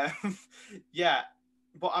 Yeah,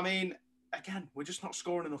 but, I mean, again, we're just not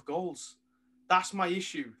scoring enough goals. That's my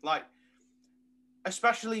issue. Like,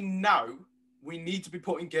 especially now, we need to be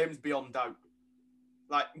putting games beyond doubt.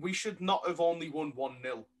 Like, we should not have only won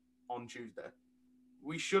 1-0 on Tuesday.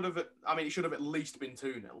 We should have, it should have at least been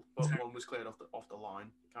 2-0, but one was cleared off the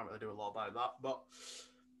line. Can't really do a lot about that. But,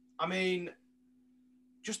 I mean,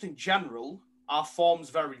 just in general, our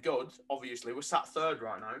form's very good. Obviously, we're sat 3rd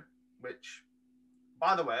right now, which,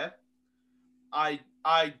 by the way,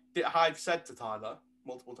 I've said to Tyler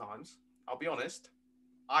multiple times, I'll be honest,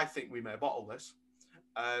 I think we may bottle this.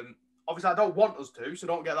 Obviously, I don't want us to, so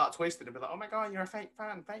don't get that twisted and be like, oh my God, you're a fake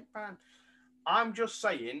fan. I'm just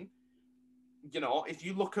saying, if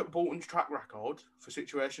you look at Bolton's track record for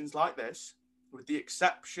situations like this, with the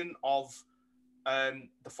exception of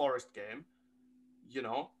the Forest game,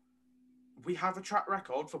 we have a track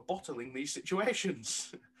record for bottling these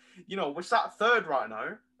situations. We're sat 3rd right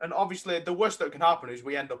now, and obviously the worst that can happen is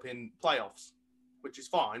we end up in playoffs, which is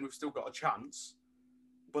fine. We've still got a chance,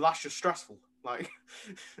 but that's just stressful. Like,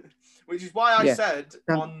 which is why I said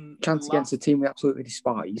on chance against a team we absolutely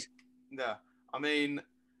despise. Yeah,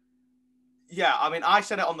 I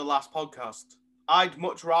said it on the last podcast. I'd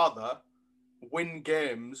much rather win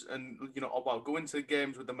games and go into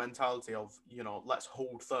games with the mentality of let's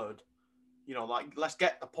hold 3rd. Let's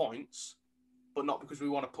get the points, but not because we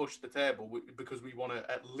want to push the table, because we want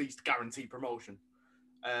to at least guarantee promotion.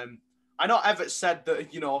 I know Everett said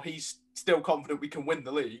that he's still confident we can win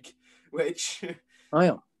the league, which I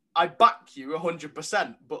am. I back you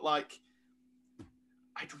 100%, but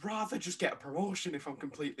I'd rather just get a promotion if I'm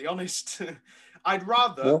completely honest. I'd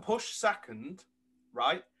rather push 2nd,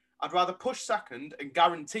 right? I'd rather push 2nd and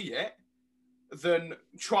guarantee it than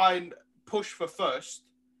try and push for 1st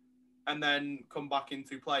and then come back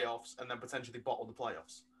into playoffs and then potentially bottle the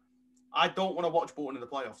playoffs. I don't want to watch Bolton in the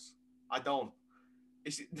playoffs. I don't.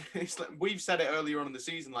 It's like we've said it earlier on in the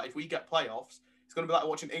season. Like, if we get playoffs, it's going to be like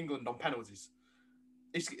watching England on penalties.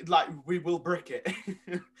 It's like we will brick it.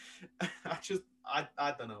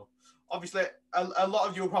 I don't know. Obviously, a lot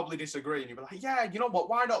of you will probably disagree, and you'll be like, yeah, you know what?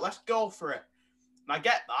 Why not? Let's go for it. And I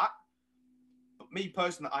get that. But me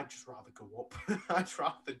personally, I'd just rather go up. I'd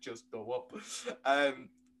rather just go up.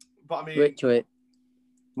 But I mean, literally,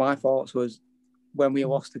 my thoughts was when we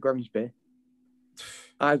lost to Grimsby,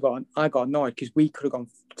 I got annoyed because we could have gone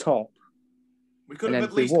top. We could have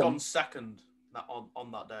at least gone 2nd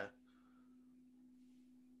on that day.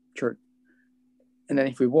 True. And then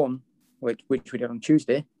if we won, which we did on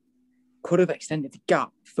Tuesday, could have extended the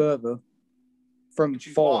gap further from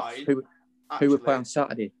 4th, who would play on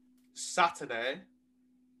Saturday. Saturday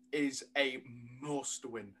is a must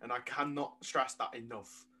win, and I cannot stress that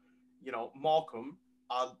enough. Morecambe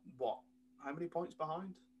are what? How many points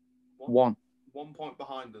behind? 1. 1 point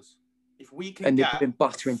behind us. If we can they've been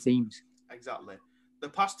battering teams. Exactly. The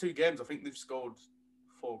past 2 games, I think they've scored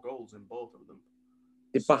 4 goals in both of them.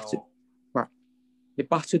 They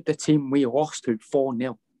battered the team we lost to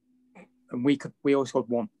 4-0, and we only scored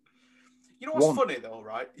 1. You know what's funny though,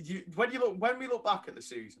 right? When we look back at the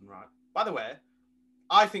season, right? By the way,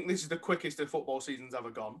 I think this is the quickest a football season's ever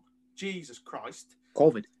gone. Jesus Christ.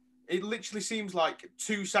 COVID. It literally seems like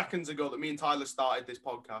 2 seconds ago that me and Tyler started this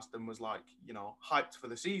podcast and was like, hyped for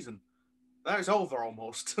the season. Now it's over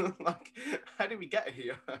almost. Like, how did we get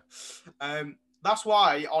here? That's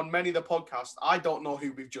why on many of the podcasts, I don't know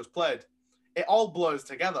who we've just played. It all blurs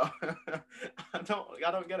together. I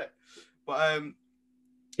don't get it. But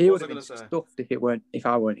He what would was I have been going to say? stuffed if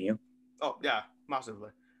I weren't here. Oh yeah, massively.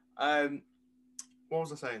 What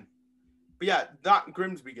was I saying? But yeah, that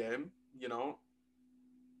Grimsby game, you know,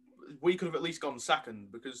 we could have at least gone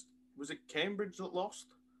second because was it Cambridge that lost?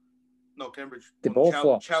 No, Cambridge. They won. both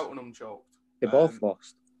lost. Cheltenham choked. They both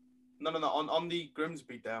lost. No. On the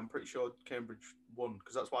Grimsby day, I'm pretty sure Cambridge won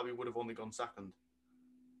because that's why we would have only gone second.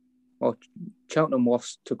 Well, Cheltenham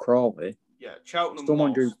lost to Crawley. Yeah, Cheltenham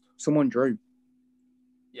Someone lost. drew.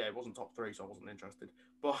 Yeah, it wasn't top 3, so I wasn't interested.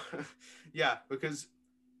 But yeah, because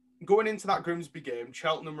going into that Grimsby game,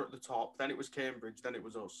 Cheltenham were at the top, then it was Cambridge, then it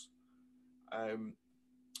was us.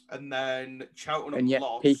 And then Cheltenham and yet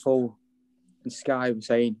lost. People in Sky were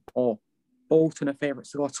saying, "Oh, Bolton are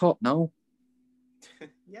favourites to go top now."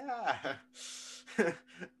 Yeah, that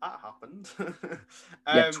happened.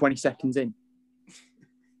 20 seconds in.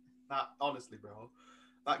 That honestly, bro,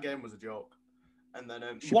 that game was a joke. And then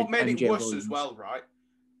what made it worse as well, right?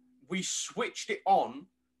 We switched it on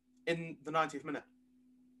in the 90th minute.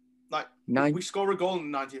 Like we score a goal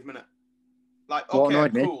in the 90th minute. Like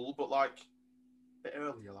okay, cool, but like a bit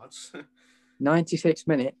earlier, lads. 96th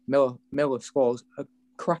minute, Miller scores a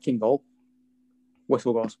cracking goal.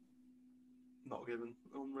 Whistle goes. Not given,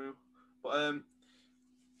 unreal. But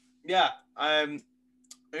yeah.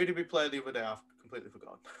 Who did we play the other day? I've completely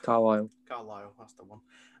forgotten. Carlisle, that's the one.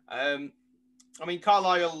 I mean,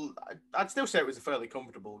 Carlisle, I'd still say it was a fairly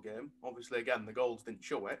comfortable game. Obviously, again, the goals didn't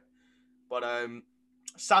show it. But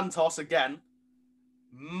Santos, again,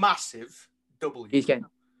 massive W. He's getting...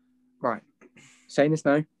 Right. Saying this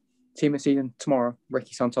now, team of season tomorrow,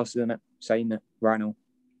 Ricky Santos is in it. Saying it right now.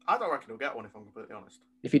 I don't reckon he'll get one, if I'm completely honest.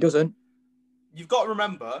 If he doesn't... You've got to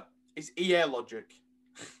remember, it's EA logic.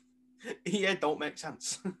 EA don't make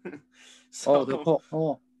sense. So,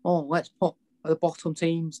 let's put the bottom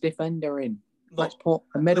team's defender in. Let's put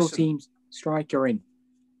a middle team's striker in.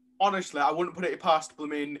 Honestly, I wouldn't put it past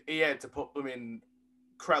blooming EA to put blooming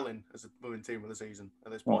Krellin as a blooming team of the season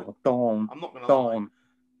at this point. I'm not going to lie.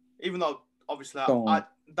 Even though, obviously,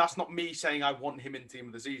 that's not me saying I want him in team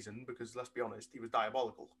of the season because, let's be honest, he was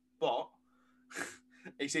diabolical. But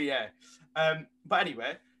it's EA. But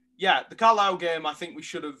anyway, yeah, the Carlisle game, I think we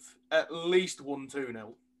should have at least won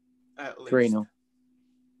 2-0. At least. 3-0.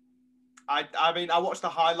 I mean, I watched the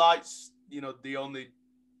highlights. You know, the only...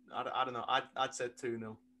 I don't know. I'd say 2-0,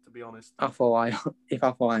 to be honest. If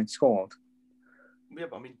Atherline scored. Yeah,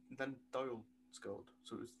 but I mean, then Doyle scored,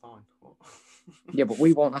 so it was fine. What? Yeah, but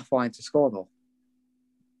we want Atherline to score, though.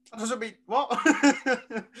 That doesn't mean... What?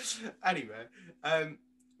 Anyway,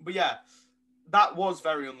 but yeah, that was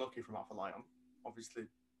very unlucky from Atherline. Obviously,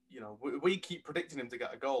 you know, we keep predicting him to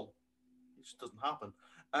get a goal. It just doesn't happen.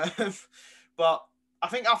 But I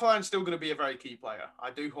think Atherline's still going to be a very key player.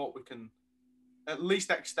 I do hope we can at least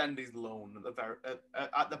extend his loan at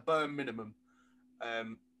the bare minimum.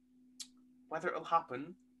 Whether it'll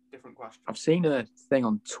happen, different question. I've seen a thing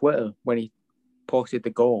on Twitter when he posted the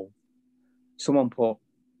goal. Someone put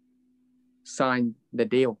sign the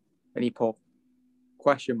deal, and he put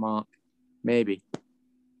question mark maybe.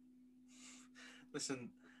 Listen,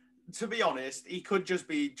 to be honest, he could just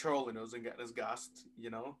be trolling us and getting us gassed, you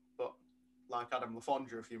know. But like Adam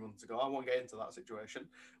Lafondra a few months ago, I won't get into that situation.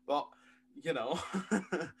 But you know,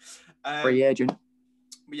 free agent.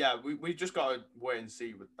 But yeah, we just got to wait and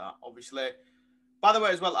see with that. Obviously, by the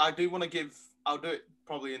way, as well, I do want to give. I'll do it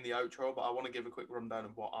probably in the outro, but I want to give a quick rundown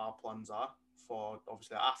of what our plans are for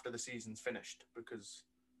obviously after the season's finished, because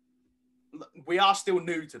we are still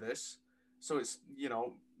new to this, so it's, you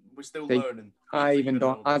know, we're still learning.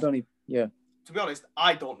 Yeah. To be honest,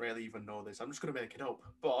 I don't really even know this. I'm just going to make it up,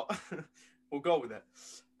 but we'll go with it.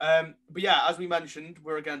 But yeah, as we mentioned,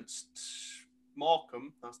 we're against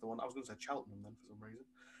Morecambe. That's the one. I was going to say Cheltenham then for some reason.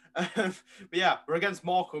 But yeah, we're against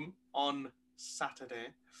Morecambe on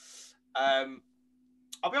Saturday.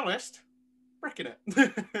 I'll be honest, bricking it.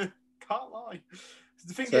 Can't lie.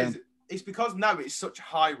 The thing is, it's because now it's such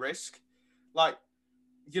high risk. Like,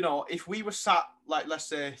 you know, if we were sat, like, let's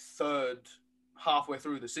say, third halfway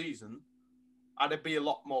through the season, I'd be a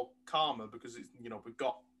lot more calmer because, it's, you know, we've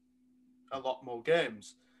got a lot more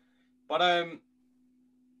games. But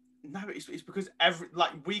no, it's because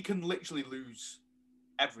we can literally lose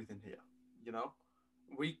everything here, you know?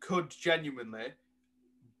 We could genuinely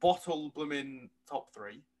bottle blooming top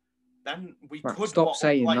 3. Then we could stop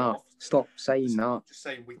saying playoffs. that. Stop saying that. Just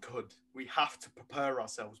saying we could. We have to prepare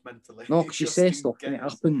ourselves mentally. No, because you say stuff and it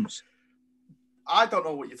happens. I don't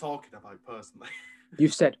know what you're talking about personally. You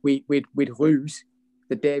said we'd lose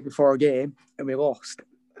the day before a game and we lost.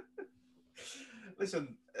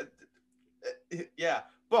 Listen, yeah,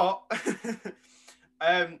 but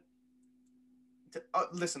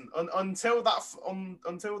listen. Until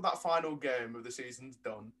that final game of the season's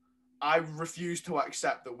done, I refuse to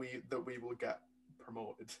accept that we will get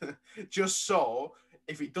promoted. Just so,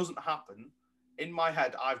 if it doesn't happen, in my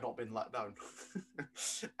head, I've not been let down.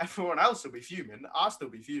 Everyone else will be fuming. I'll still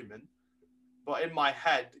be fuming. But in my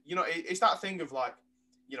head, it's that thing of like,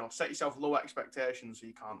 set yourself low expectations so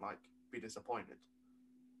you can't like be disappointed.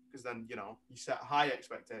 Because then, you set high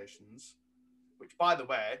expectations, which, by the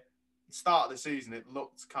way, start of the season, it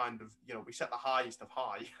looked kind of, we set the highest of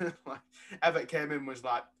high. Like, Everett came in, was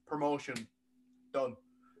like, promotion, done.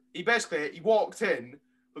 He walked in,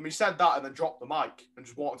 when we said that, and then dropped the mic and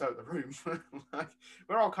just walked out the room. Like,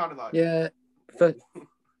 we're all kind of like... Yeah,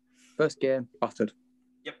 first game, battered.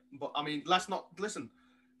 Yep, but I mean, let's not... Listen,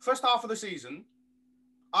 first half of the season,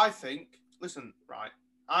 I think... Listen, right,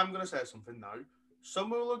 I'm going to say something now.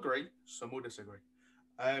 Some will agree, some will disagree.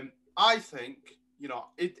 I think,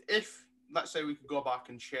 if, let's say we could go back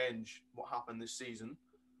and change what happened this season,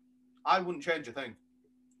 I wouldn't change a thing.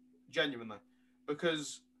 Genuinely.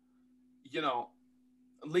 Because,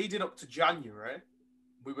 leading up to January,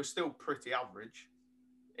 we were still pretty average,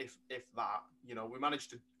 if that. We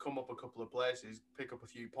managed to come up a couple of places, pick up a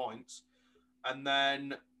few points, and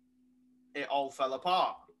then it all fell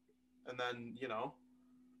apart. And then,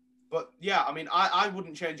 But, yeah, I mean, I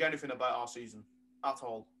wouldn't change anything about our season at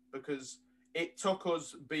all, because it took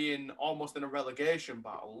us being almost in a relegation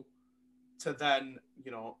battle to then,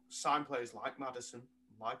 sign players like Maddison,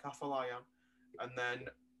 like Afolayan, and then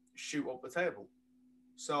shoot up the table.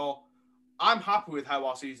 So I'm happy with how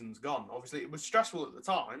our season's gone. Obviously, it was stressful at the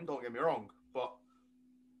time, don't get me wrong, but,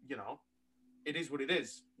 it is what it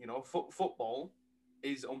is. Football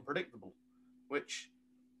is unpredictable, which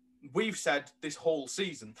we've said this whole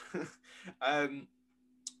season.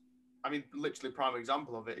 I mean, literally, prime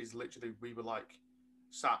example of it is literally we were like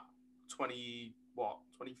sat 21st,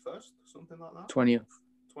 something like that. 20th,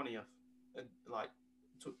 and like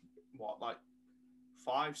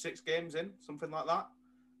 5-6 games in, something like that,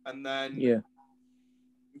 and then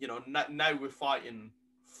now we're fighting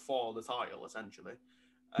for the title essentially.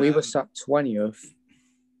 We were sat 20th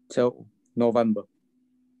till November.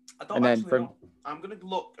 I don't actually know. I'm going to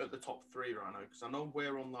look at the top 3 right now because I know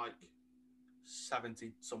we're on like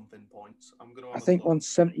 70-something points. I think on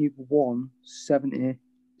 71, 70,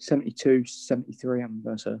 72, 73, I'm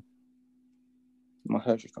going to say. My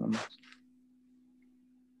head's just going to mess.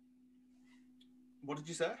 What did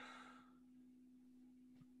you say?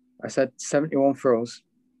 I said 71 for us.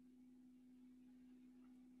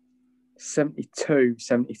 72,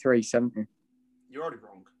 73, 70. You're already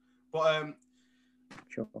wrong. But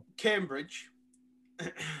sure. Cambridge,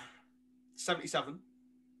 77.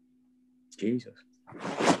 Jesus.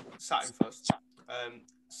 Sat in first.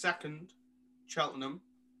 Second, Cheltenham,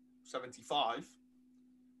 75.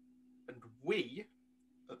 And we,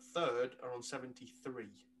 at third, are on 73.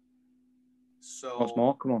 So... What's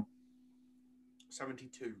more? Come on.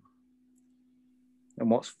 72.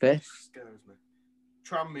 And what's fifth? Scares me.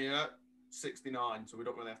 Tranmere, 69, so we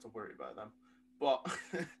don't really have to worry about them. But,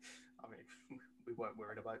 I mean, we weren't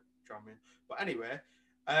worried about Tranmere. But anyway,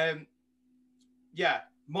 yeah,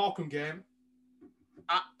 Morecambe game,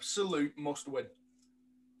 absolute must win.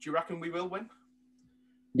 Do you reckon we will win?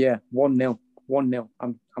 Yeah, 1-0. 1-0.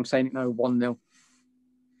 I'm saying it now, 1-0.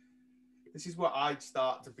 This is where I'd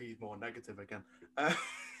start to be more negative again.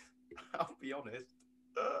 I'll be honest.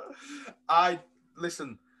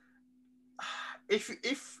 Listen.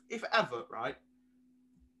 If ever, right?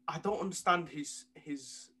 I don't understand his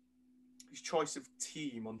choice of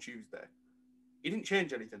team on Tuesday. He didn't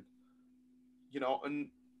change anything, and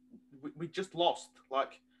we just lost.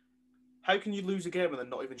 Like, how can you lose a game and then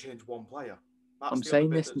not even change one player? I'm saying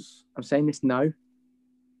this now.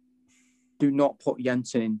 Do not put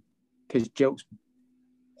Jensen in because Jilt's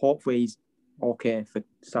hopefully he's okay for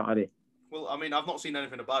Saturday. Well, I mean, I've not seen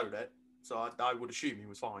anything about it, so I would assume he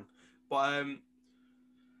was fine. But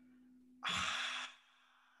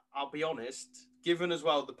I'll be honest, given as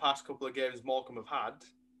well the past couple of games Morecambe have had,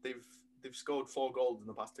 they've scored 4 goals in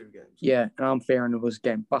the past 2 games. Yeah, and I'm fearing of us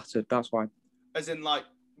getting battered. That's why. As in, like,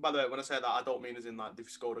 by the way, when I say that, I don't mean as in like they've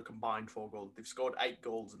scored a combined 4 goals. They've scored 8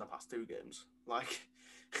 goals in the past 2 games. Like,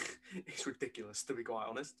 it's ridiculous, to be quite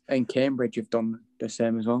honest. And Cambridge have done the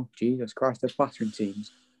same as well. Jesus Christ, they're battering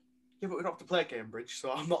teams. Yeah, but we don't have to play Cambridge,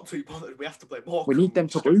 so I'm not too bothered. We have to play Morecambe. We need them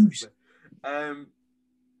to lose.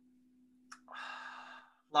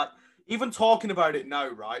 Like, even talking about it now,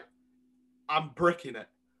 right? I'm bricking it.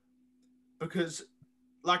 Because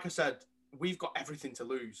like I said, we've got everything to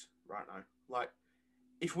lose right now. Like,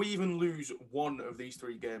 if we even lose one of these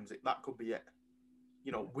 3 games, that could be it.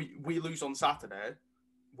 You know, we lose on Saturday,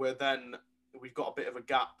 where then we've got a bit of a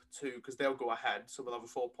gap too, because they'll go ahead, so we'll have a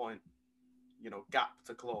 4-point, gap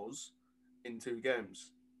to close in 2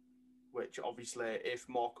 games, which obviously, if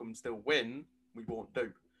Morecambe still win, we won't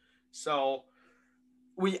do. So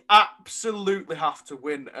we absolutely have to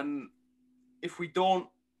win, and if we don't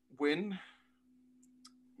win,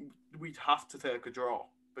 we'd have to take a draw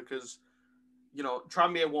because,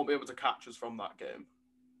 Tranmere won't be able to catch us from that game.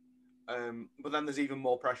 But then there's even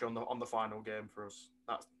more pressure on the final game for us.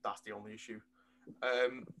 That's the only issue.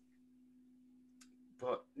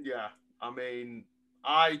 But yeah, I mean,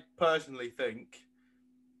 I personally think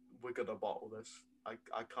we're gonna bottle this. I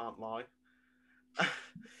can't lie.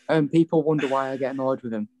 People wonder why I get annoyed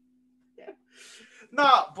with him. Yeah.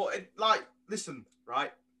 Nah, but listen,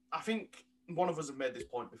 right? I think one of us have made this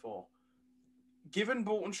point before. Given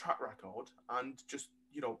Bolton's track record and just,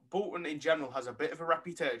 Bolton in general has a bit of a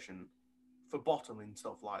reputation for bottling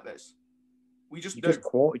stuff like this. We just just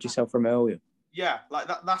quoted yourself from earlier. Yeah, like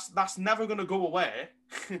that's never going to go away.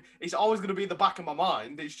 It's always going to be in the back of my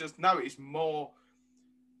mind. It's just now it's more.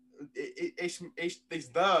 It's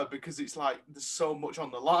there because it's like there's so much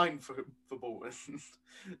on the line for Bolton.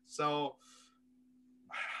 So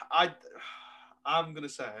I'm gonna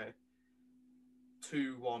say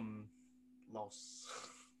 2-1 loss.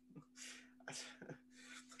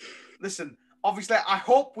 Listen, obviously, I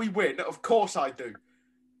hope we win. Of course, I do.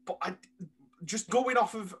 But just going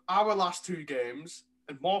off of our last 2 games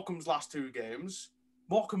and Morecambe's last 2 games,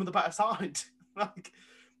 Morecambe are the better side. Like,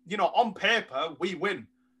 on paper, we win.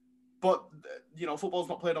 But, football's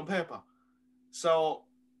not played on paper. So,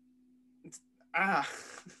 I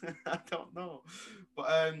don't know.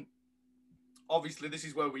 But, obviously, this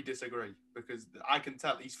is where we disagree because I can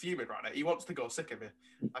tell he's fuming right now. He wants to go sick of it.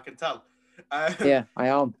 I can tell. Yeah, I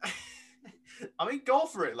am. I mean, go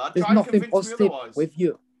for it, lad. There's Try and nothing convince me positive otherwise. with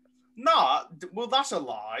you. Nah, well, that's a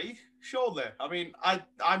lie. Surely. I mean,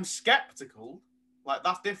 I'm skeptical. Like,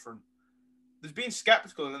 that's different. There's being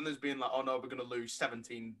skeptical, and then there's being like, oh no, we're going to lose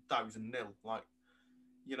 17,000 nil. Like,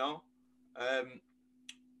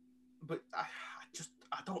 But I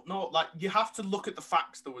don't know. Like, you have to look at the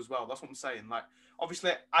facts, though, as well. That's what I'm saying. Like,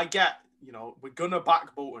 obviously, I get, we're going to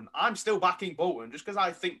back Bolton. I'm still backing Bolton. Just because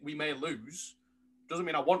I think we may lose doesn't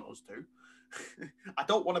mean I want us to. I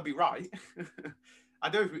don't want to be right. I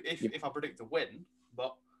do if I predict a win,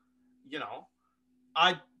 but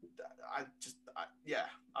I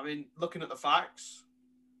mean, looking at the facts,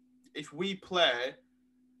 if we play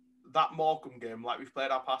that Morecambe game like we've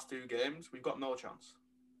played our past 2 games, we've got no chance.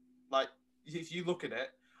 Like, if you look at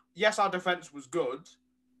it, yes, our defense was good,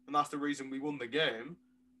 and that's the reason we won the game.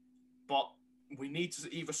 But we need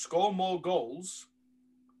to either score more goals,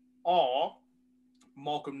 or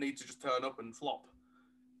Morecambe need to just turn up and flop.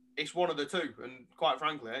 It's one of the two, and quite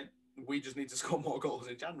frankly, we just need to score more goals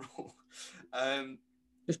in general.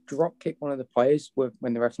 Just drop kick one of the players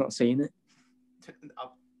when the ref's not seeing it.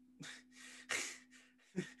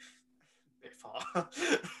 Bit far.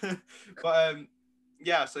 But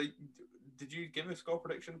yeah, so did you give a score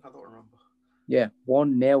prediction? I don't remember. Yeah,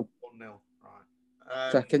 1-0. 1-0,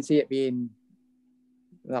 right. So I can see it being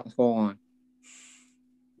that scoreline.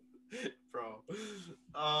 Bro.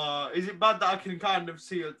 Is it bad that I can kind of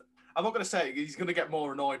see it? I'm not going to say it. He's going to get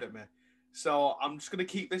more annoyed at me. So I'm just going to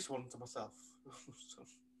keep this one to myself.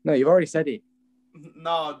 No, you've already said it.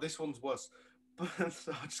 No, this one's worse.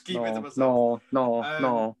 So I'll just keep it to myself.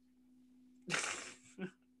 No.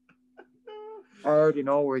 I already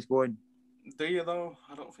know where he's going. Do you, though?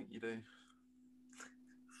 I don't think you do.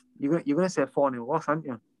 You're going to say 4-0 loss, aren't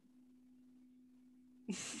you?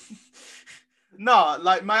 No,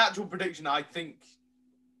 like my actual prediction, I think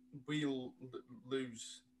we'll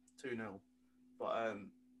lose 2-0. But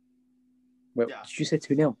Wait, yeah. Did you say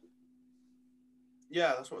 2-0?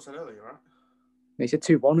 Yeah, that's what I said earlier, right? No, you said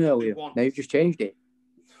 2-1 earlier. 2-1. Now you've just changed it.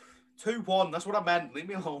 2-1. That's what I meant. Leave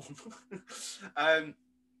me alone.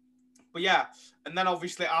 But yeah, and then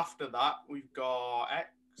obviously after that we've got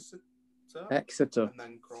Exeter. And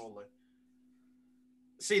then Crawley.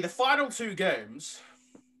 See, the final 2 games.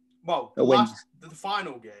 Well, the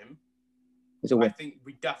final game. It's a win. I think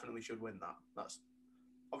we definitely should win that. That's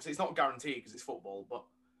obviously it's not guaranteed because it's football, but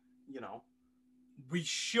we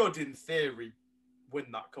should, in theory,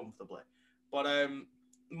 win that comfortably. But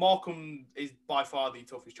Morecambe is by far the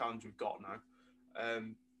toughest challenge we've got now.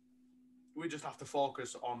 We just have to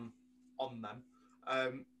focus on them.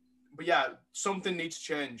 But yeah, something needs to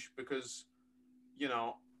change because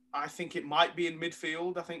I think it might be in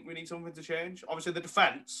midfield. I think we need something to change. Obviously, the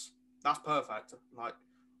defence, that's perfect. Like,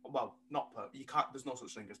 well, not perfect. You can't. There's no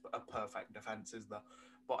such thing as a perfect defence, is there?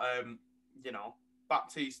 But you know,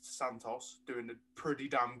 Baptiste Santos doing a pretty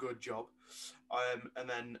damn good job. And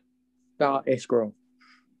then That is growth.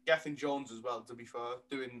 Gethin Jones as well. To be fair,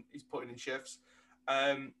 he's putting in shifts.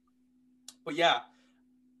 But yeah,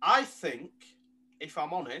 I think if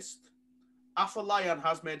I'm honest, Afolayan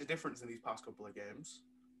has made a difference in these past couple of games.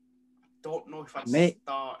 Don't know if I'd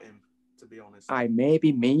start him, to be honest. I may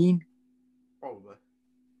be mean. Probably.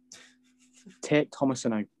 Take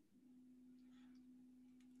Thomason out.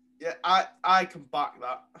 Yeah, I can back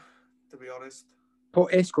that, to be honest.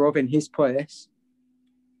 Put Isgrove in his place.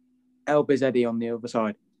 El Bizetti on the other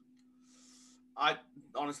side.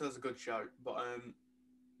 Honestly, that's a good shout. But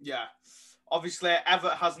yeah. Obviously,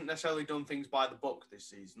 Everett hasn't necessarily done things by the book this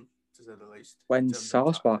season, to say the least. When's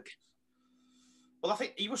Sauce back? Well, I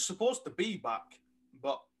think he was supposed to be back,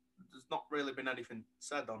 but there's not really been anything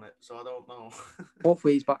said on it, so I don't know.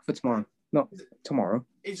 Hopefully he's back for tomorrow. Not tomorrow.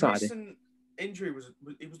 His Saturday. recent injury was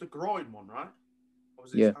the groin one, right? Or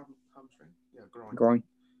was it Yeah. Hamstring? Yeah, groin. Groin.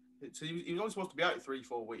 So he was only supposed to be out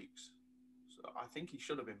 3-4 weeks. So I think he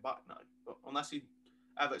should have been back now. But unless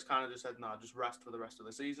Everett's kind of just said, no, just rest for the rest of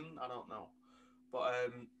the season. I don't know.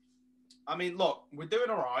 But, I mean, look, we're doing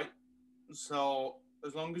all right. So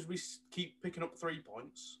as long as we keep picking up 3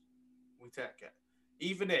 points, we take it.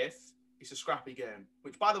 Even if it's a scrappy game.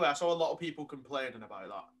 Which, by the way, I saw a lot of people complaining about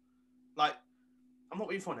that. Like, I'm not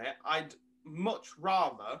being funny. I'd much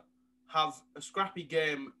rather have a scrappy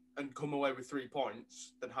game and come away with 3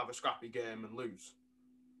 points than have a scrappy game and lose.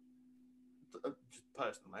 Just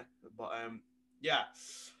personally. But, yeah.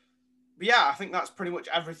 But yeah, I think that's pretty much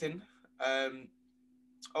everything.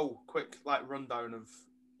 Quick rundown of,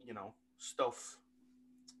 stuff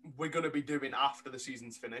we're going to be doing after the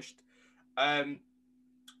season's finished.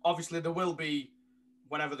 Obviously, there will be,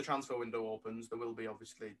 whenever the transfer window opens, there will be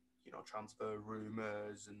obviously, transfer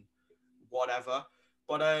rumours and whatever.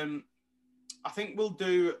 But I think we'll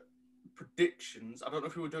do predictions. I don't know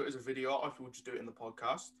if we would do it as a video or if we would just do it in the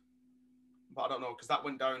podcast. But I don't know, because that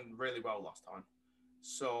went down really well last time.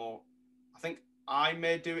 So I think I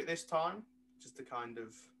may do it this time, just to kind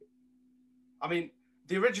of... I mean,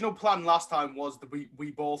 the original plan last time was that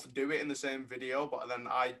we both do it in the same video, but then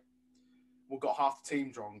we got half the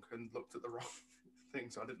team drunk and looked at the wrong thing,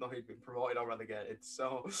 so I didn't know he'd been promoted or relegated.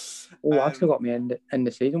 So, I've still got me end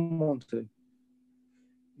the season one too.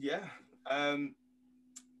 Yeah,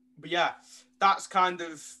 but yeah, that's kind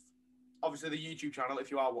of obviously the YouTube channel.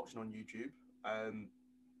 If you are watching on YouTube,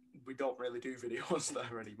 we don't really do videos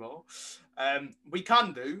there anymore. We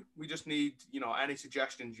can do. We just need any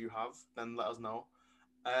suggestions you have, then let us know.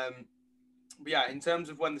 But yeah, in terms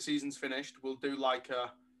of when the season's finished, we'll do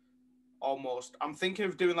I'm thinking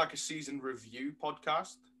of doing a season review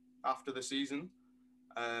podcast after the season.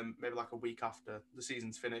 Maybe a week after the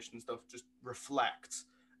season's finished and stuff, just reflect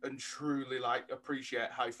and truly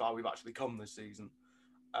appreciate how far we've actually come this season.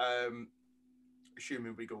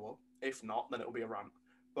 Assuming we go up. If not, then it'll be a rant.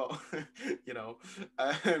 But,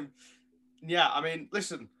 yeah, I mean,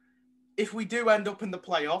 listen, if we do end up in the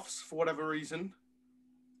playoffs for whatever reason,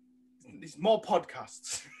 there's more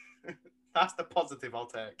podcasts. That's the positive I'll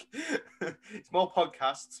take. It's more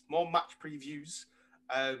podcasts, more match previews.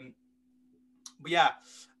 But yeah,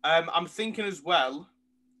 I'm thinking as well,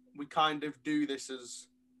 we kind of do this as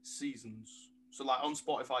seasons. So on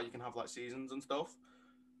Spotify, you can have seasons and stuff.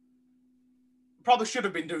 Probably should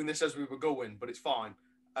have been doing this as we were going, but it's fine.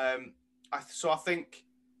 I think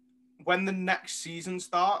when the next season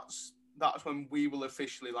starts, that's when we will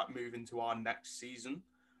officially move into our next season.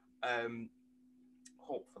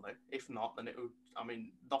 Hopefully. If not, then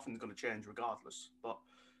nothing's going to change regardless. But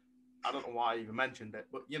I don't know why I even mentioned it,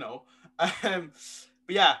 but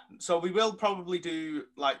but yeah, so we will probably do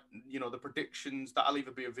the predictions. That'll either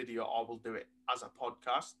be a video or we'll do it as a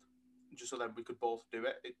podcast, just so then we could both do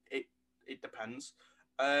it. It depends.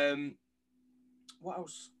 What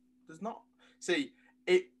else? There's not. See,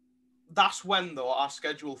 that's when though our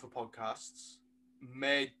schedule for podcasts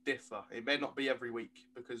may differ. It may not be every week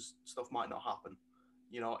because stuff might not happen.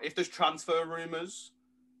 If there's transfer rumours,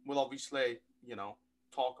 we'll obviously,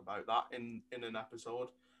 talk about that in an episode.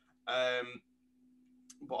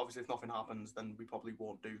 But obviously if nothing happens, then we probably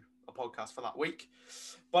won't do a podcast for that week.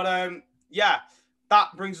 But yeah,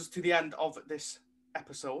 that brings us to the end of this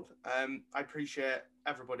episode. I appreciate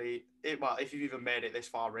everybody. If you've even made it this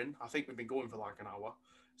far in, I think we've been going for an hour.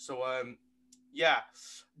 So yeah,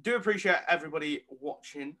 do appreciate everybody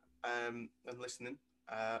watching and listening.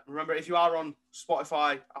 Remember, if you are on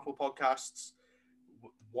Spotify, Apple Podcasts,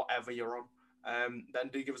 whatever you're on. Then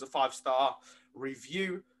do give us a 5-star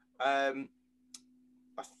review. I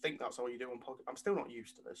think that's all you do on podcast. I'm still not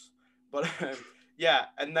used to this, but yeah.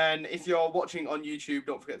 And then if you're watching on YouTube,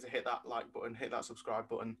 don't forget to hit that like button, hit that subscribe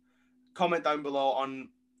button, comment down below on,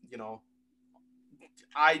 you know,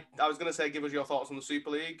 I was gonna say give us your thoughts on the Super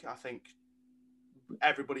League. I think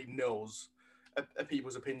everybody knows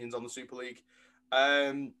people's opinions on the Super League.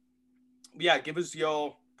 Yeah, give us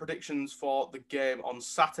your predictions for the game on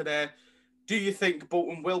Saturday. Do you think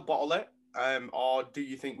Bolton will bottle it, or do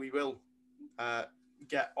you think we will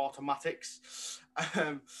get automatics?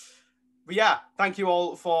 But yeah, thank you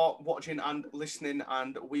all for watching and listening,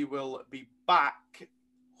 and we will be back,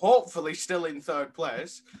 hopefully still in 3rd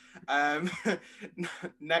place,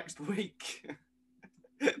 next week.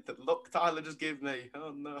 The look Tyler just gave me.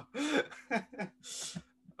 Oh no.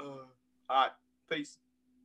 All right, peace.